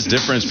the biggest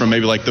difference from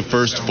maybe like the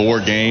first 4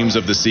 games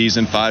of the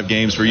season, 5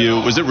 games for you?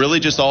 Was it really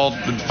just all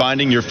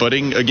finding your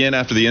footing again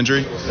after the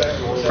injury?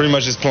 Pretty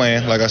much just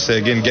playing. Like I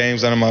said, getting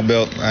games under my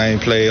belt. I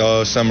ain't played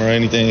all summer or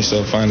anything,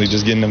 so finally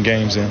just getting them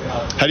games in.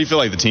 How do you feel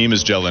like the team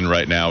is gelling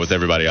right now with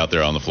everybody out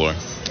there on the floor?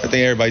 I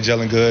think everybody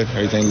gelling good.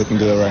 Everything looking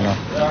good right now.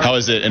 How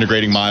is it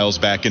integrating Miles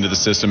back into the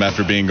system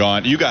after being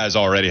gone? You guys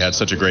already had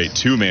such a great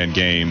 2-man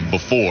game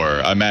before.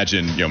 I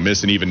imagine,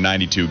 missing even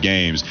 92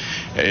 games.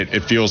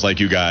 It feels like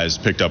you guys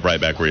picked up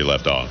right back where you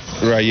left off.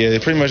 Right, yeah. They're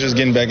pretty much just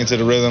getting back into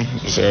the rhythm.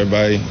 Just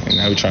everybody, and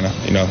now we're trying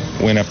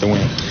to, win after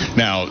win.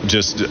 Now,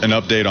 just an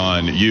update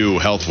on you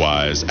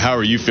health-wise. How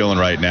are you feeling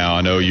right now?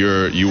 I know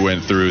you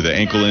went through the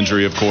ankle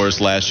injury, of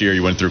course, last year.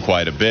 You went through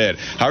quite a bit.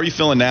 How are you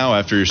feeling now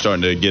after you're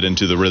starting to get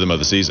into the rhythm of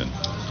the season?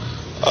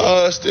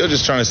 Still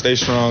just trying to stay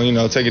strong,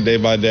 take it day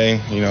by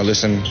day,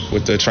 listen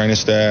with the training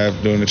staff,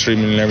 doing the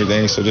treatment and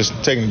everything. So just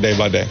taking it day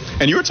by day.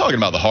 And you were talking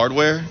about the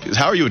hardware.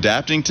 How are you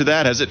adapting to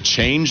that? Has it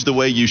changed the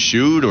way you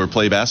shoot or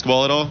play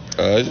basketball at all?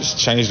 It just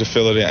changed the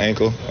feel of the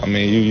ankle. I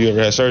mean, you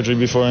ever had surgery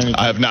before? Anything?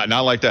 I have not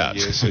like that.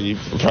 Yeah, so you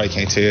probably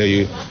can't tell.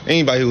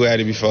 Anybody who had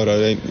it before,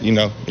 though,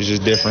 it's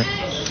just different.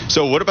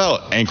 So what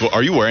about ankle?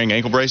 Are you wearing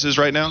ankle braces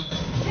right now?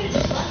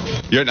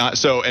 You're not.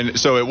 So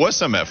it was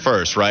some at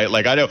first, right?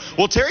 Like, I know.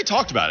 Well, Terry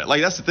talked about it.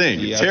 Like, that's the thing.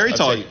 Yeah, Terry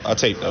talked. I'll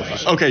tape though.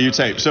 Sure. Okay, you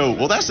tape. So,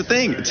 well, that's the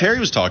thing. Terry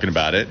was talking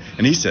about it,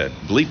 and he said,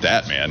 "Bleep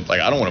that, man.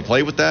 Like, I don't want to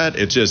play with that."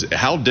 It's just,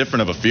 how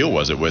different of a feel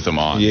was it with him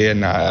on? Yeah,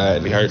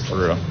 it hurt for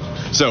real.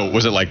 So,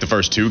 was it like the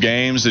first 2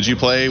 games did you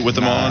play with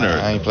him on? Or?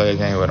 I ain't played a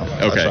game with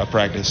him. Okay. I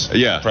practice.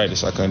 Yeah.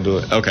 I couldn't do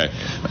it. Okay.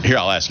 Here,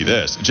 I'll ask you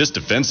this. Just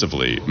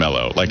defensively,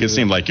 Melo, like, it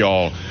seemed like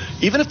y'all,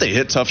 even if they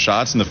hit tough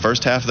shots in the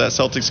first half of that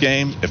Celtics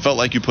game, it felt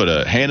like you put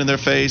a hand in their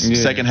face. Yeah.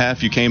 Second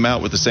half, you came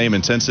out with the same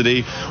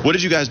intensity. What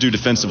did you guys do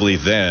defensively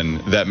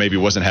then that maybe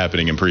wasn't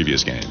happening in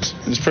previous games?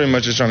 It's pretty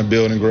much just trying to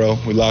build and grow.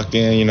 We locked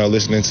in,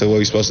 listening to what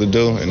we're supposed to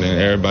do, and then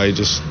everybody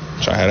just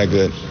try to have that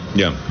good.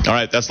 Yeah. All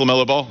right, that's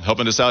LaMelo Ball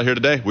helping us out here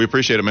today. We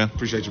appreciate it, man.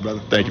 Appreciate you,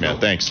 brother. Thank you, man.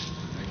 Thanks.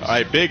 All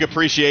right, big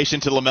appreciation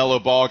to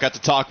LaMelo Ball. Got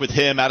to talk with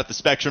him out at the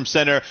Spectrum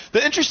Center.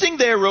 The interesting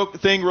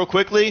thing real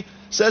quickly,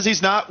 says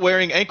he's not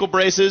wearing ankle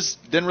braces.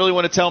 Didn't really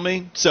want to tell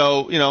me.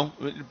 So,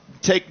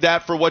 take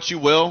that for what you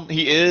will.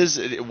 He is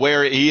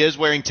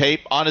wearing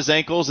tape on his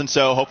ankles, and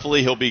so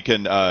hopefully he'll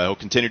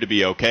continue to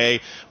be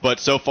okay.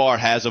 But so far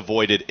has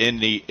avoided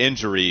any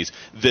injuries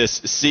this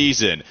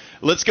season.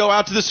 Let's go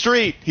out to the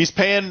street. He's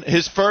paying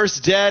his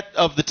first debt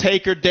of the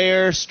Take or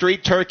Dare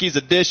Street Turkeys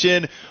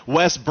edition.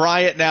 Wes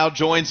Bryant now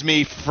joins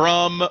me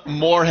from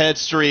Moorhead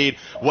Street.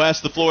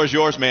 Wes, the floor is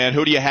yours, man.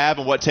 Who do you have,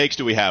 and what takes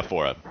do we have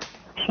for it?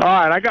 All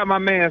right, I got my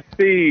man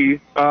Steve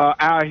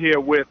out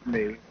here with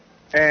me.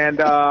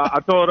 And I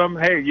told him,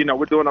 hey,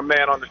 we're doing a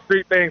man on the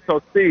street thing. So,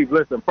 Steve,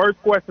 listen,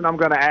 first question I'm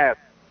going to ask.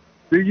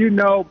 Do you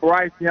know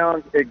Bryce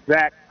Young's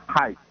exact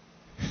height?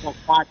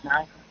 5'9".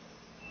 All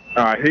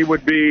right, he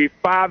would be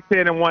 5'10"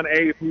 and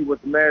 1/8. He was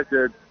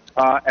measured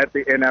at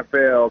the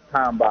NFL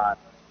Combine.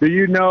 Do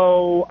you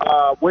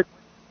know which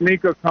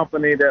sneaker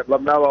company that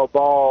LaMelo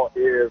Ball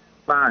is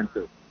signed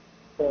to?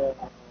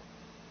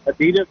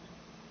 Adidas.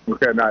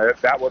 Okay, now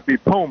that would be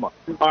Puma.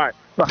 All right.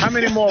 So how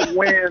many more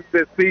wins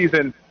this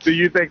season do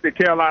you think the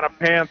Carolina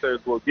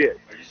Panthers will get?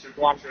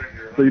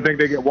 So you think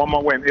they get one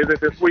more win? Is it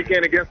this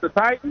weekend against the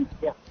Titans?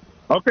 Yeah.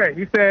 Okay,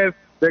 he says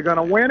they're going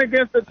to win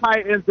against the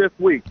Titans this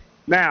week.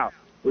 Now,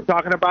 we're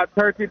talking about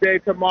Turkey Day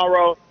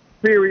tomorrow,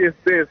 serious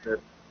business.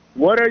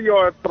 What are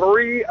your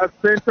 3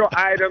 essential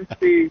items,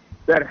 Steve,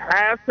 that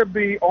has to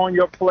be on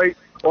your plate,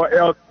 or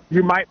else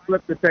you might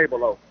flip the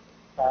table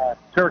over?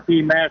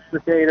 Turkey, mashed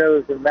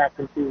potatoes, and mac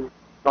and cheese.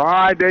 All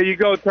right, there you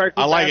go. Turkey,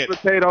 mashed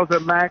potatoes,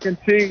 and mac and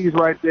cheese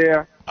right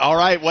there. All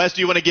right, Wes,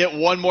 do you want to get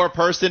one more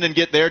person and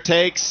get their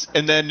takes,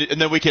 and then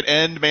we can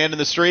end Man in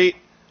the Street?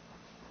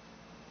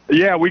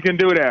 Yeah, we can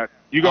do that.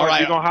 You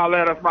gonna holler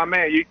at us, my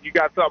man. You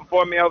got something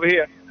for me over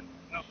here?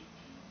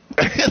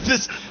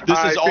 this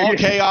is all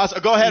chaos.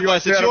 Go ahead,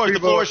 Wes. It's yours. The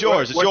floor is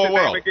yours. It's your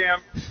world.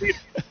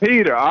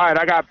 Peter. All right,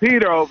 I got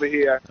Peter over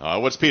here.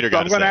 What's Peter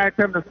got to say? I'm going to ask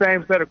him the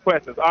same set of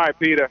questions. All right,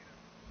 Peter.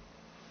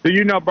 Do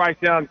you know Bryce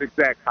Young's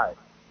exact height?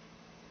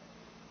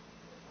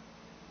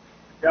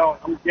 No,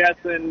 I'm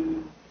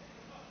guessing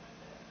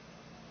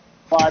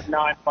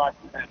 5'9", 5'10".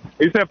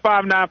 He said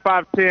 5'9",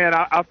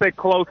 5'10". I'll say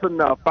close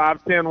enough.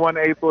 5'10",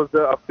 1/8 was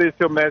the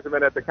official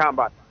measurement at the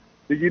combine.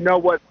 Do you know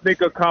what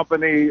sneaker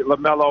company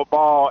LaMelo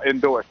Ball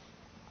endorsed?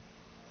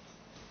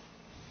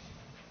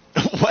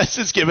 Wes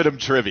is giving him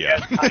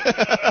trivia.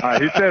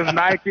 He says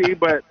Nike,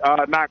 but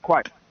not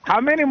quite.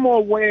 How many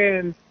more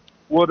wins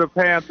will the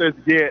Panthers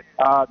get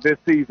this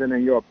season,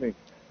 in your opinion?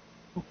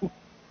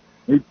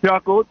 He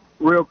chuckled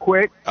real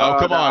quick. Oh,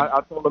 come on.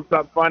 I told him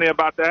something funny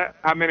about that.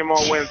 How many more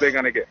wins they're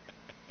going to get?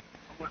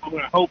 I'm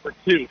going to hope for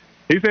 2.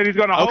 He said he's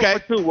going to hope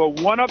for 2. Will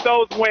one of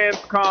those wins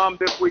come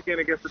this weekend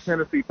against the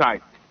Tennessee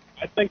Titans?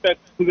 I think that's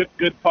a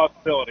good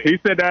possibility. He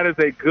said that is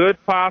a good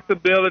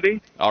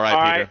possibility. All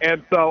right, Peter.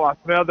 And so I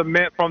smell the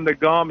mint from the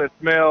gum. It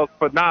smells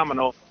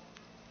phenomenal.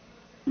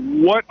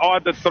 What are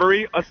the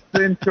 3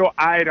 essential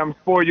items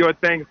for your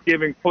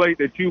Thanksgiving plate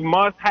that you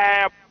must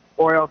have,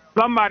 or else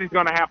somebody's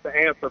going to have to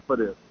answer for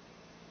this?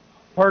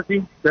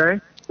 Turkey, okay,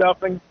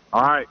 stuffing.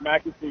 All right,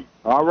 mac and cheese.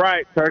 All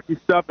right, turkey,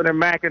 stuffing, and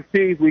mac and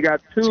cheese. We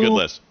got 2 good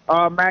list.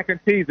 Mac and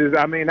cheeses.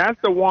 I mean,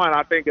 that's the one.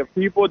 I think if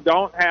people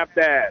don't have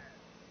that,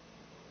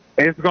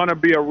 it's going to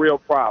be a real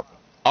problem.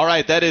 All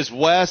right, that is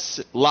Wes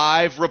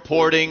live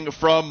reporting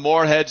from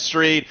Morehead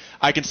Street.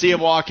 I can see him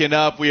walking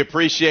up. We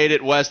appreciate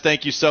it, Wes.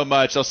 Thank you so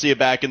much. I'll see you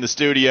back in the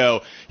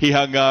studio. He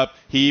hung up.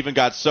 He even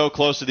got so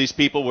close to these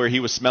people where he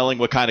was smelling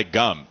what kind of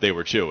gum they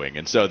were chewing.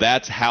 And so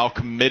that's how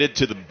committed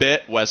to the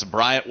bit Wes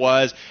Bryant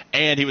was.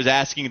 And he was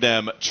asking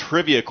them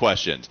trivia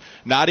questions.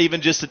 Not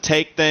even just a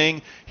take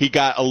thing. He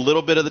got a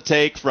little bit of the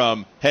take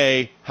from,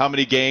 hey, how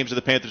many games are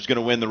the Panthers going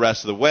to win the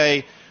rest of the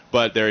way?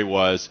 But there he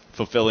was,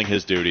 fulfilling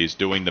his duties,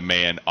 doing the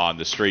man on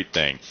the street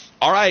thing.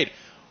 All right,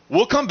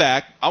 we'll come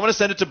back. I want to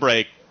send it to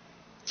break.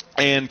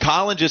 And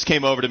Colin just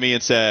came over to me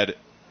and said,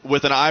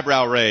 with an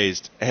eyebrow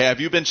raised, hey, have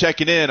you been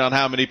checking in on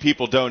how many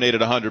people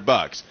donated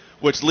 $100?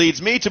 Which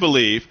leads me to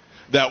believe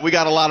that we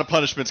got a lot of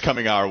punishments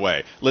coming our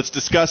way. Let's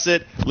discuss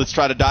it. Let's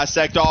try to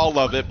dissect all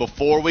of it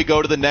before we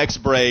go to the next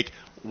break.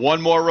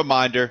 One more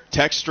reminder,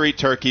 text Street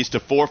Turkeys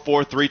to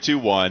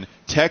 44321.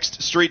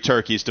 Text Street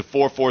Turkeys to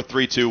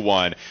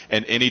 44321,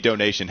 and any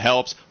donation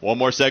helps. One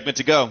more segment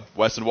to go.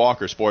 Wes and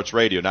Walker, Sports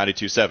Radio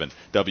 92.7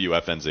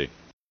 WFNZ.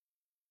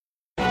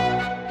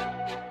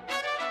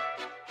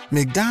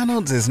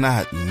 McDonald's is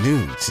not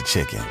new to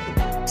chicken.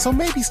 So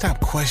maybe stop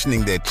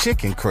questioning their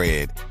chicken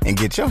cred and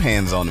get your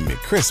hands on the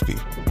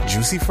McCrispy.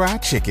 Juicy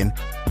fried chicken,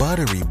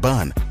 buttery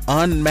bun,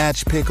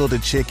 unmatched pickle to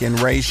chicken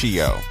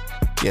ratio.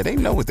 Yeah, they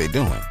know what they're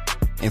doing.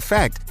 In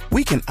fact,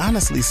 we can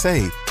honestly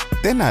say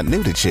they're not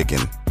new to chicken.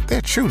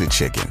 They're true to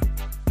chicken.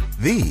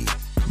 The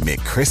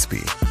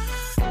McCrispy.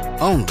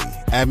 Only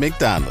at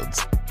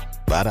McDonald's.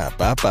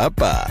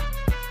 Ba-da-ba-ba-ba.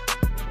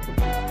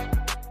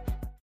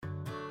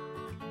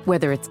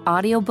 Whether it's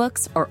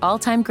audiobooks or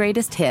all-time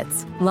greatest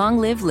hits, long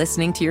live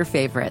listening to your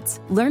favorites.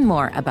 Learn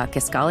more about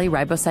Kisqali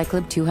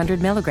Ribociclib 200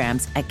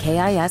 milligrams at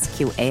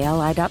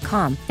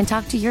KISQALI.com and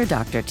talk to your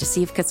doctor to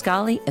see if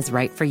Kisqali is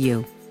right for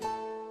you.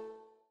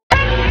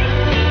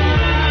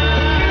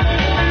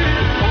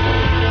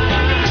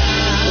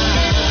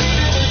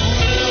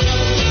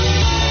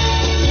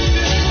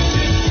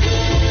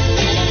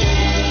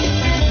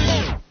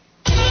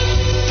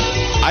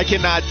 I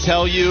cannot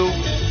tell you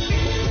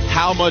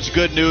how much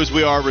good news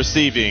we are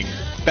receiving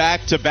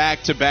back to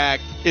back to back.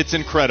 It's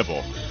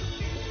incredible.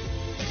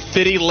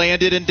 Fitty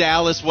landed in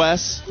Dallas,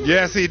 Wes.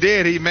 Yes, he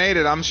did. He made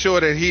it. I'm sure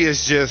that he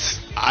is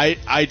just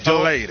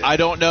elated. I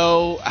don't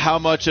know how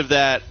much of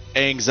that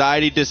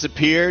anxiety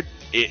disappeared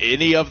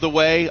any of the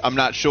way. I'm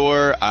not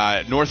sure.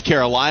 North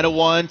Carolina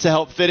won to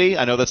help Fitty.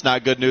 I know that's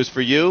not good news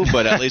for you,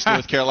 but at least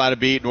North Carolina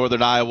beat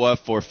Northern Iowa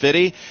for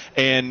Fitty.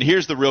 And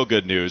here's the real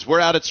good news. We're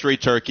out at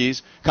Street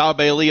Turkeys. Kyle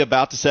Bailey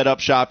about to set up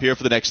shop here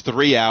for the next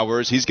 3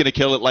 hours. He's going to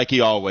kill it like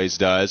he always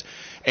does.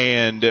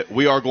 And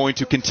we are going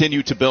to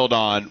continue to build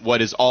on what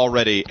is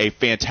already a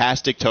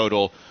fantastic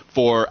total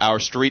for our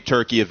Street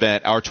Turkey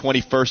event, our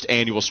 21st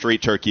annual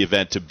Street Turkey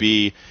event to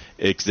be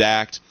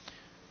exact.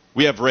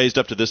 We have raised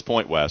up to this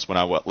point, Wes, when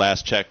I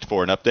last checked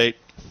for an update,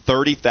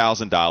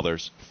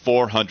 $30,000,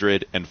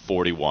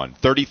 $441.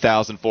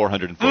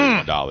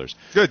 $30,441.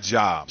 Good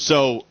job.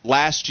 So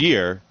last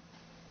year,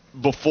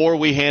 before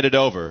we handed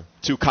over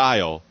to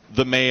Kyle,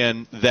 the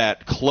man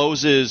that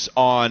closes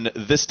on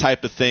this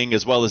type of thing,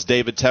 as well as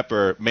David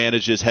Tepper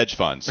manages hedge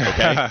funds. Okay.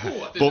 Ooh, I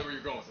didn't know where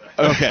you're going with that.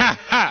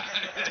 Okay.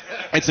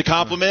 It's a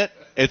compliment.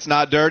 It's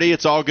not dirty.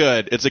 It's all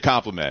good. It's a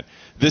compliment.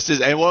 This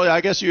is, and well,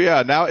 I guess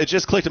now it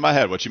just clicked in my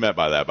head what you meant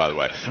by that, by the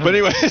way. But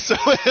anyway,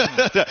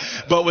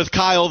 but with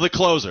Kyle, the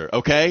closer,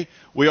 okay,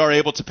 we are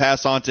able to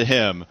pass on to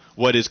him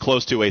what is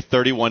close to a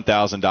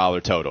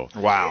 $31,000 total.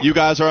 Wow. You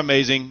guys are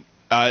amazing.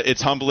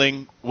 It's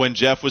humbling. when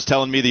Jeff was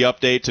telling me the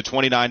update to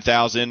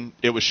 29,000,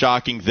 it was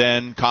shocking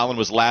then. Colin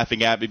was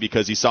laughing at me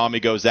because he saw me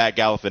go Zach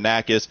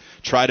Galifianakis,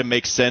 try to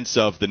make sense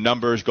of the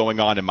numbers going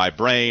on in my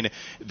brain.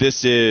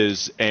 This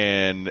is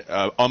an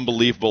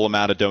unbelievable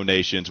amount of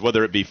donations,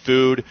 whether it be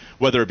food,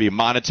 whether it be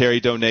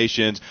monetary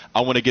donations.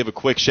 I want to give a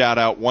quick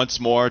shout-out once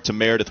more to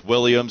Meredith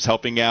Williams,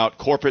 helping out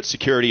corporate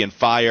security and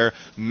fire,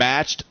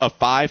 matched up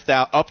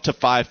to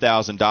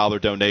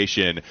 $5,000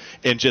 donation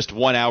in just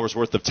 1 hour's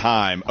worth of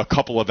time a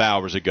couple of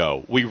hours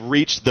ago. We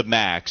reached the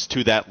max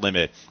to that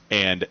limit,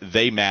 and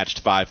they matched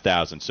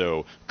 5,000.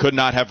 So could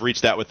not have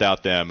reached that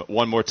without them.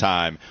 One more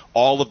time,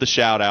 all of the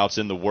shout-outs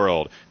in the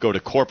world go to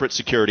corporate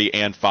security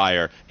and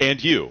fire,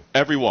 and you,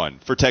 everyone,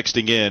 for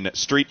texting in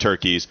street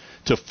turkeys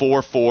to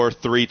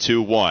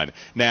 44321.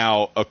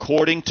 Now,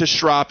 according to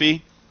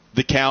Shroppy,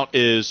 the count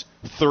is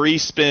 3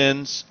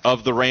 spins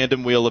of the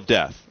random wheel of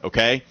death,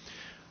 okay?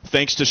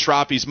 Thanks to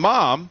Shroppy's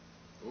mom,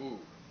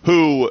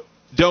 who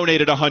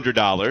donated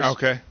 $100.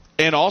 Okay.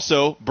 And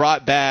also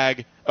brought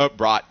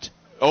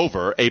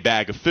over a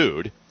bag of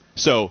food.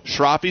 So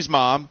Shroppy's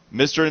mom,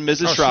 Mr. and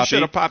Mrs. Shroppy, she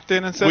should have popped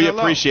in and said we hello.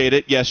 appreciate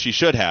it. Yes, she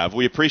should have.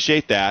 We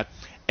appreciate that.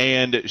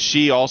 And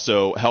she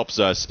also helps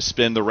us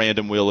spin the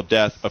random wheel of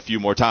death a few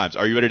more times.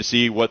 Are you ready to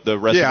see what the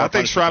rest of our I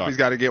think punishments Shroppy's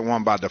got to get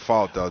one by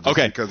default, though, just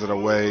okay. because of the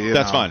way.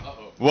 That's fine.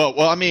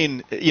 Well, I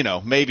mean,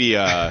 maybe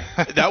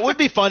that would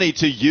be funny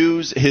to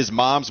use his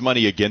mom's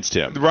money against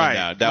him.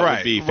 Right. That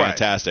would be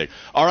fantastic.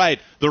 All right,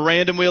 the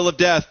random wheel of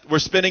death. We're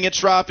spinning it,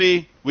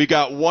 Shroppy. We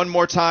got one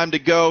more time to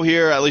go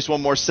here, at least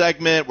one more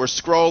segment. We're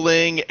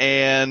scrolling,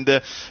 and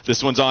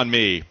this one's on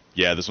me.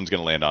 Yeah, this one's going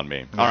to land on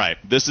me. All right,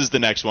 this is the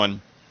next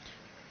one.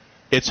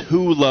 It's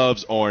who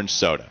loves orange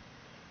soda.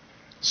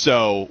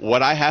 So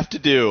what I have to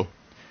do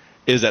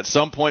is at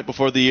some point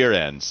before the year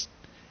ends,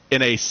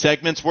 in a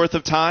segment's worth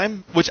of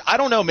time, which I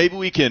don't know, maybe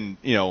we can,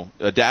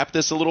 adapt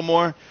this a little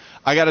more.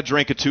 I got to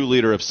drink a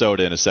 2-liter of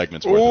soda in a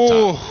segment's worth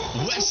of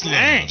time. Wes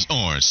loves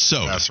orange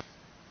soda.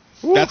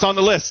 That's on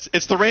the list.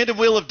 It's the random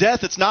wheel of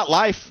death. It's not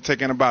life.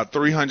 Taking about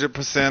 300%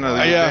 of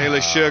the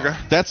daily sugar.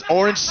 That's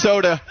orange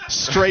soda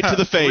straight to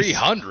the face.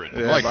 300,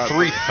 like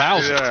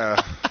 3,000.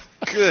 Yeah.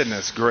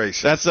 Goodness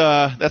gracious. That's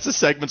a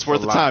segment's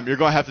worth of time. You're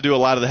going to have to do a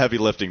lot of the heavy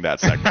lifting that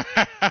segment.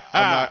 All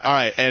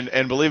right,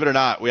 and believe it or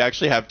not, we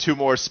actually have 2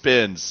 more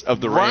spins of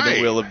the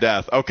random wheel of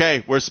death.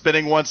 Okay, we're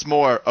spinning once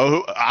more.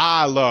 Oh,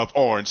 I love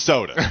orange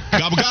soda.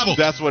 Gobble, gobble.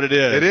 That's what it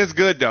is. It is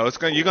good, though.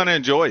 You're going to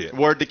enjoy it.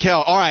 Word to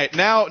Kel. All right,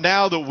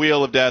 now the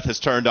wheel of death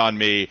has turned on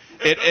me.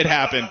 It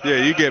happened.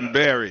 Yeah, you're getting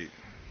buried.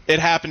 It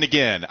happened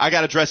again. I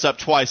got to dress up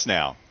twice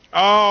now.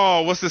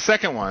 Oh, what's the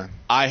second one?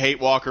 I hate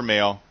Walker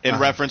Mail in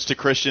reference to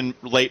Christian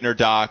Leitner,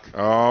 Doc.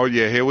 Oh,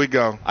 yeah, here we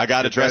go. I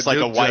got to dress like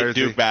a white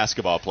Duke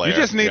basketball player. You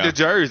just need the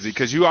jersey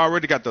because you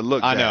already got the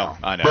look down.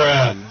 I know.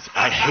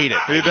 I hate it.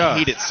 I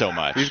hate it so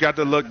much. He's got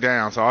the look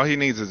down, so all he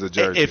needs is a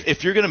jersey.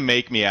 If you're going to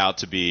make me out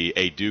to be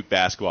a Duke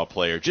basketball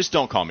player, just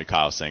don't call me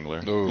Kyle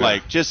Singler. Ooh.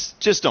 Like, just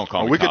don't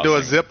call me We Kyle could do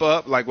a Singler. zip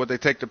up, like what they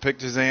take the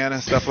pictures in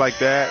and stuff like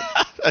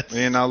that.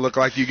 Look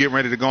like you getting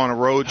ready to go on a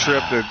road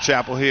trip to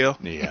Chapel Hill.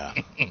 Yeah.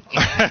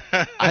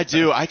 I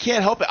do. I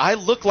can't help it. I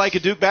look like a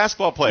Duke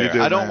basketball player. You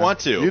do, I don't man. want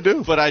to. You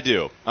do. But I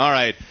do. All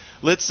right.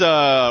 Let's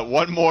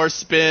one more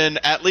spin,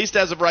 at least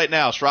as of right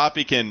now.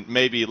 Shroppy can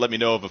maybe let me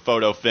know of a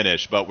photo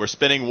finish, but we're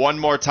spinning one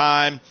more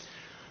time.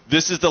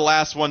 This is the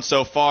last one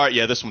so far.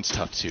 Yeah, this one's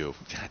tough too.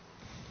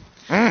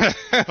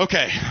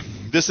 Okay.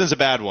 This is a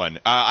bad one.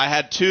 I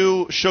had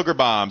 2 sugar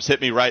bombs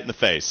hit me right in the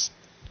face.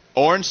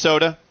 Orange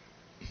soda.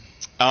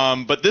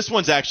 But this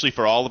one's actually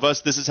for all of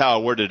us. This is how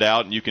I worded it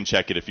out, and you can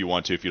check it if you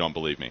want to, if you don't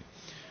believe me.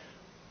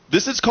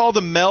 This is called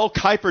the Mel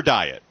Kiper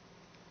diet.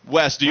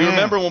 Wes, do you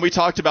remember when we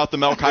talked about the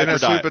Mel Kiper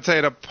diet? Sweet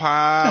potato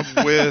pie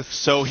with...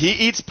 So he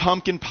eats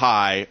pumpkin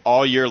pie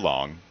all year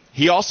long.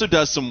 He also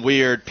does some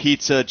weird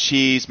pizza,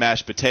 cheese,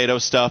 mashed potato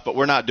stuff, but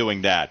we're not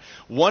doing that.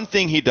 One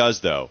thing he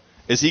does, though,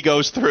 is he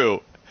goes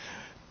through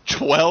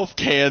 12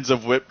 cans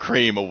of whipped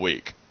cream a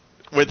week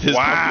with his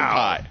pumpkin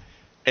pie.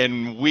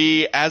 And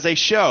we, as a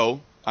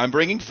show, I'm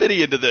bringing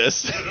Fitty into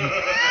this.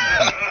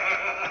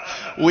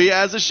 We,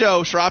 as a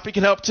show, Shroppy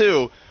can help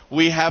too,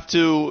 we have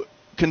to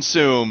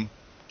consume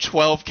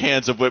 12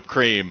 cans of whipped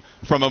cream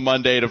from a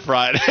Monday to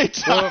Friday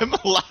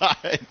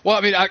timeline. Well,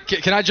 I mean,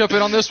 can I jump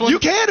in on this one? You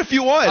can if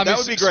you want. That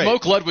would be great.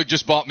 Smoke Ludwig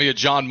just bought me a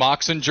John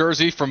Moxon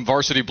jersey from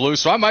Varsity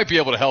Blues, so I might be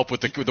able to help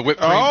with the whipped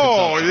cream.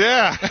 Oh,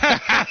 yeah.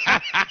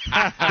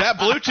 That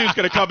blue chew's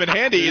going to come in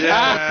handy.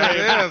 Yeah,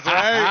 it is,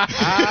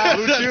 right?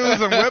 Blue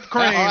chews and whipped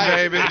cream,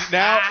 baby.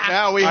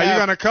 Now we Are have... you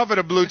going to cover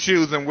the blue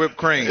chews and whipped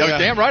cream? Yeah.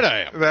 Damn right I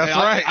am. That's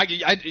right.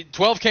 I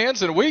 12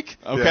 cans in a week?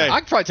 Okay. I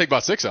could probably take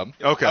about 6 of them.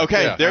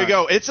 Okay, yeah, there you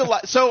go. It's a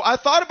lot. So I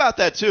thought about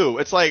that too.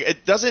 It's like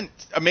it doesn't.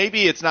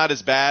 Maybe it's not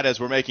as bad as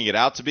we're making it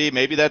out to be.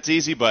 Maybe that's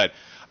easy, but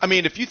I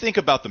mean, if you think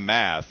about the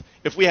math,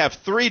 if we have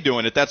 3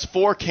 doing it, that's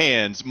 4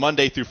 cans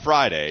Monday through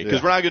Friday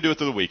because we're not going to do it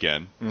through the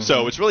weekend.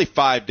 So it's really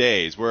 5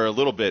 days. We're a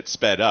little bit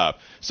sped up.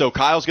 So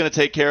Kyle's going to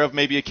take care of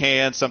maybe a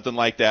can, something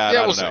like that.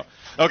 Yeah, I don't know.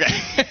 Okay.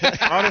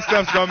 All this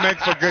stuff's going to make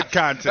for good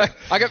content.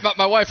 I got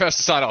my wife has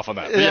to sign off on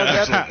that.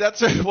 Yeah,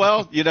 that's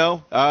well,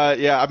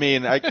 I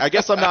mean, I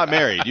guess I'm not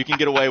married. You can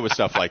get away with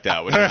stuff like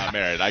that when you're not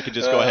married. I can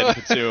just go ahead and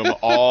consume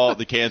all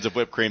the cans of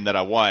whipped cream that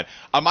I want.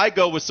 I might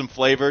go with some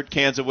flavored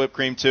cans of whipped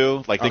cream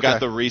too. Like they got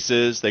the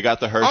Reese's, they got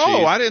the Hershey's.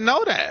 Oh, I didn't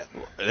know that.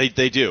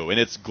 They do, and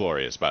it's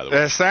glorious, by the way.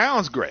 That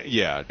sounds great.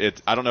 Yeah,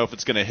 I don't know if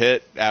it's going to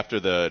hit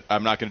after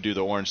I'm not going to do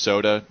the orange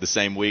soda the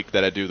same week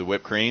that I do the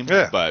whipped cream,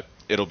 but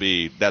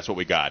that's what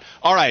we got.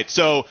 All right,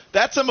 so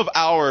that's some of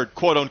our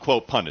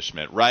quote-unquote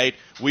punishment, right?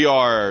 We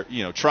are,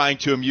 trying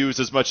to amuse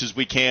as much as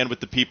we can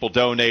with the people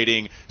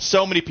donating.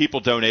 So many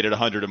people donated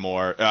 100 or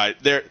more.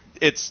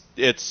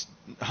 It's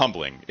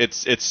humbling.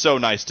 It's so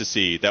nice to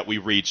see that we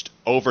reached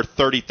over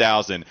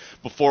 30,000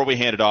 before we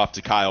handed off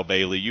to Kyle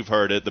Bailey. You've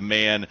heard it, the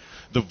man,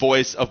 the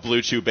voice of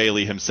Blue Chew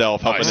Bailey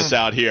himself, helping us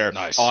out here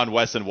on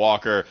Wes and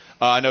Walker.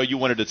 I know you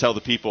wanted to tell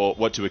the people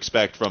what to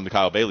expect from the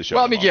Kyle Bailey show.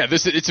 Well, I mean,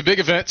 it's a big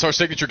event. It's our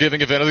signature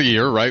giving event of the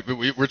year, right?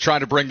 We're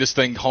trying to bring this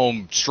thing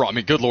home strong. I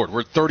mean, good Lord,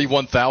 we're at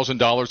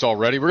 $31,000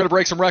 already. We're going to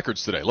break some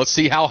records today. Let's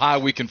see how high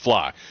we can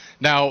fly.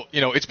 Now,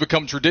 it's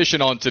become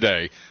tradition on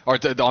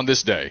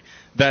this day,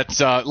 that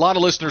a lot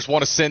of listeners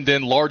want to send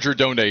in larger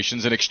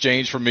donations in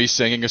exchange for me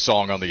singing a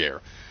song on the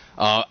air.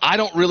 I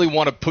don't really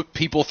want to put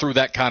people through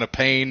that kind of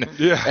pain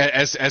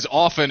as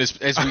often as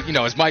we,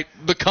 as might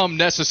become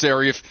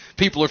necessary if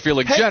people are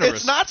feeling generous.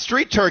 It's not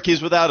Street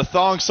Turkeys without a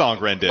thong song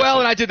rendition. Well,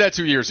 and I did that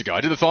 2 years ago.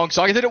 I did the thong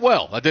song. I did it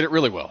well. I did it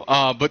really well.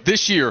 But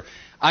this year,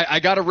 I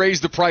got to raise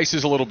the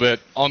prices a little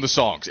bit on the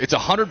songs. It's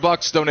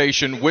 $100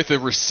 donation with a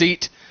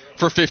receipt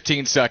for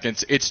 15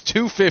 seconds. It's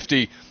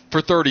 $250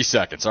 for 30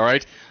 seconds. All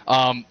right.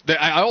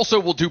 I also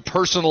will do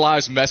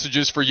personalized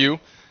messages for you.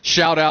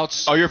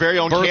 Shout-outs. Oh, your very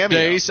own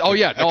birthdays. Cameo. Oh,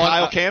 yeah. No,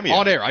 Kyle cameo.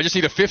 On air. I just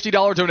need a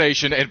 $50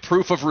 donation and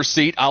proof of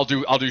receipt. I'll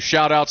do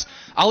shout-outs.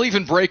 I'll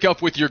even break up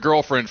with your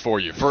girlfriend for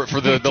you for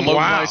the low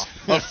price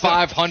of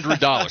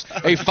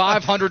 $500. A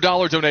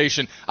 $500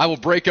 donation. I will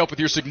break up with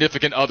your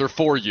significant other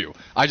for you.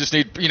 I just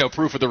need,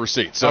 proof of the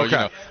receipt. So,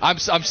 I'm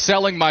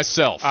selling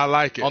myself. I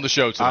like it. On the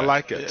show today. I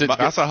like it.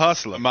 That's a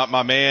hustler.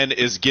 My man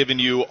is giving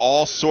you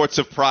all sorts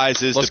of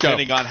prizes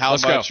depending on how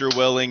much you're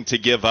willing to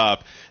give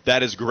up.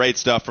 That is great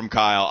stuff from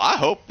Kyle. I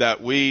hope that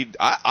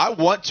I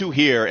want to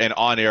hear an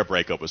on-air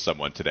breakup with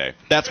someone today.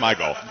 That's my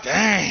goal.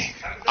 Dang.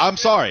 I'm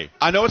sorry.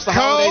 I know it's the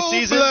holiday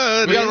season.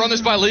 We got to run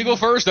this by legal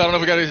first. I don't know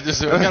if we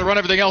got to run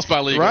everything else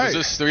by legal. Right.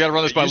 We got to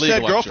run this by legal. You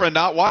said girlfriend,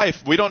 not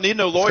wife. We don't need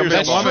no lawyers.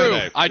 That's true.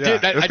 Today. I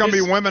did. There's going to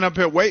be women up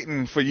here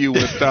waiting for you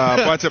with a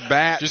bunch of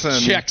bats.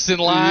 Just checks in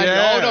line.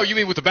 Yeah. Oh, no, you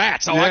mean with the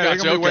bats. Oh, I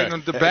got you. Be waiting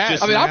with the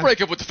bats. I'll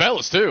break up with the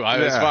fellas, too.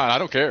 It's fine. I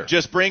don't care.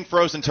 Just bring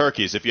frozen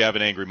turkeys if you have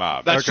an angry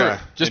mob. That's true.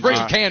 Just bring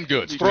some canned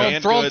goods. Throw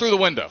them through the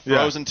window.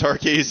 Frozen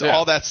turkeys,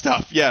 all that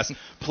stuff. Yes,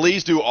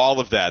 please do all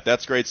of that.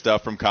 That's great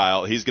stuff from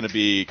Kyle. He's going to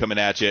be coming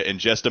at you in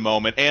just a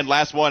moment. And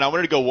last one, I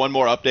wanted to go one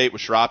more update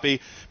with Shroppy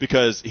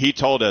because he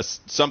told us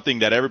something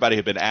that everybody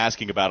had been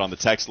asking about on the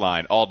text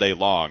line all day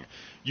long.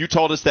 You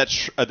told us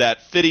that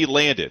Fitty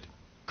landed,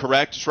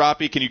 correct,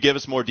 Shroppy? Can you give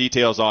us more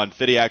details on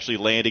Fitty actually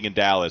landing in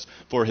Dallas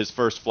for his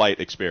first flight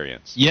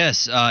experience?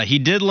 Yes, he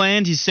did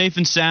land. He's safe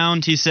and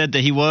sound. He said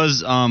that he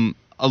was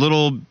a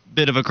little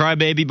bit of a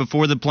crybaby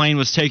before the plane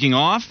was taking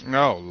off.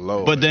 Oh,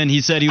 Lord. But then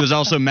he said he was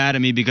also mad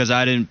at me because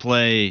I didn't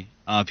play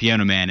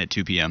Piano Man at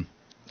 2 p.m.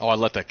 Oh, I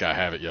let that guy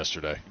have it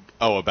yesterday.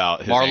 Oh, about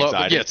his Marlo,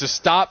 anxiety? Yeah, to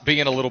stop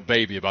being a little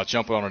baby about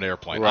jumping on an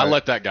airplane. Right. I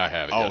let that guy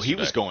have it yesterday. He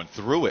was going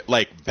through it,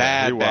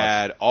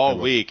 bad all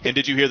week. And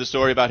did you hear the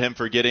story about him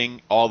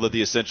forgetting all of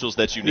the essentials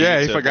that you need?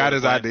 Yeah, he forgot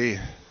his ID.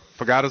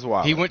 Forgot his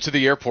wallet. He went to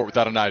the airport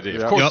without an ID.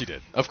 Of course he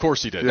did. Of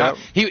course he did. Now,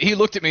 he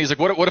looked at me. He's like,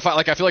 "What if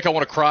I feel like I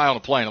want to cry on a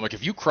plane?" I'm like,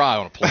 "If you cry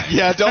on a plane,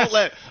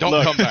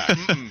 don't come back.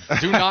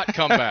 Do not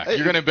come back.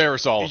 You're going to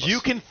embarrass all of us."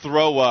 You can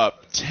throw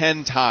up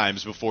 10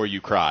 times before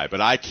you cry, but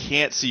I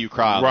can't see you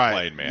cry on the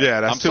plane, man. Yeah,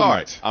 that's too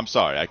much. I'm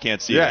sorry. I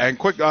can't see that. Yeah, and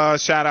quick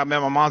shout out,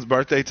 man. My mom's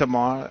birthday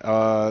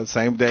tomorrow.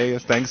 Same day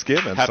as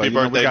Thanksgiving. Happy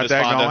birthday, we got Miss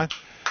that Fonda. going.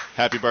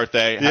 Happy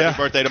birthday. Happy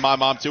birthday to my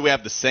mom, too. We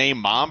have the same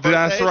mom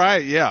birthday. That's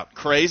right, yeah.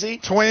 Crazy?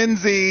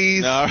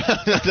 Twinsies. No.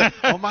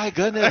 Oh, my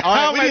goodness. All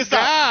right, we need to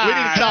stop.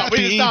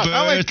 Happy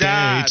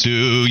birthday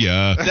to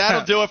ya.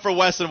 That'll do it for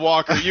Wes and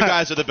Walker. You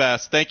guys are the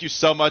best. Thank you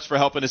so much for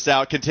helping us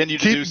out. Continue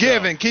to do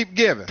so. Keep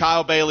giving.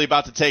 Kyle Bailey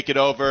about to take it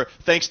over.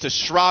 Thanks to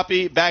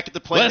Shroppy back at the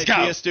Planet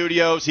Kia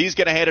Studios. He's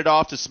going to hand it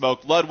off to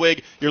Smoke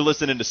Ludwig. You're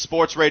listening to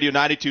Sports Radio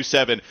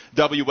 92.7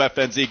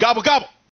 WFNZ. Gobble, gobble.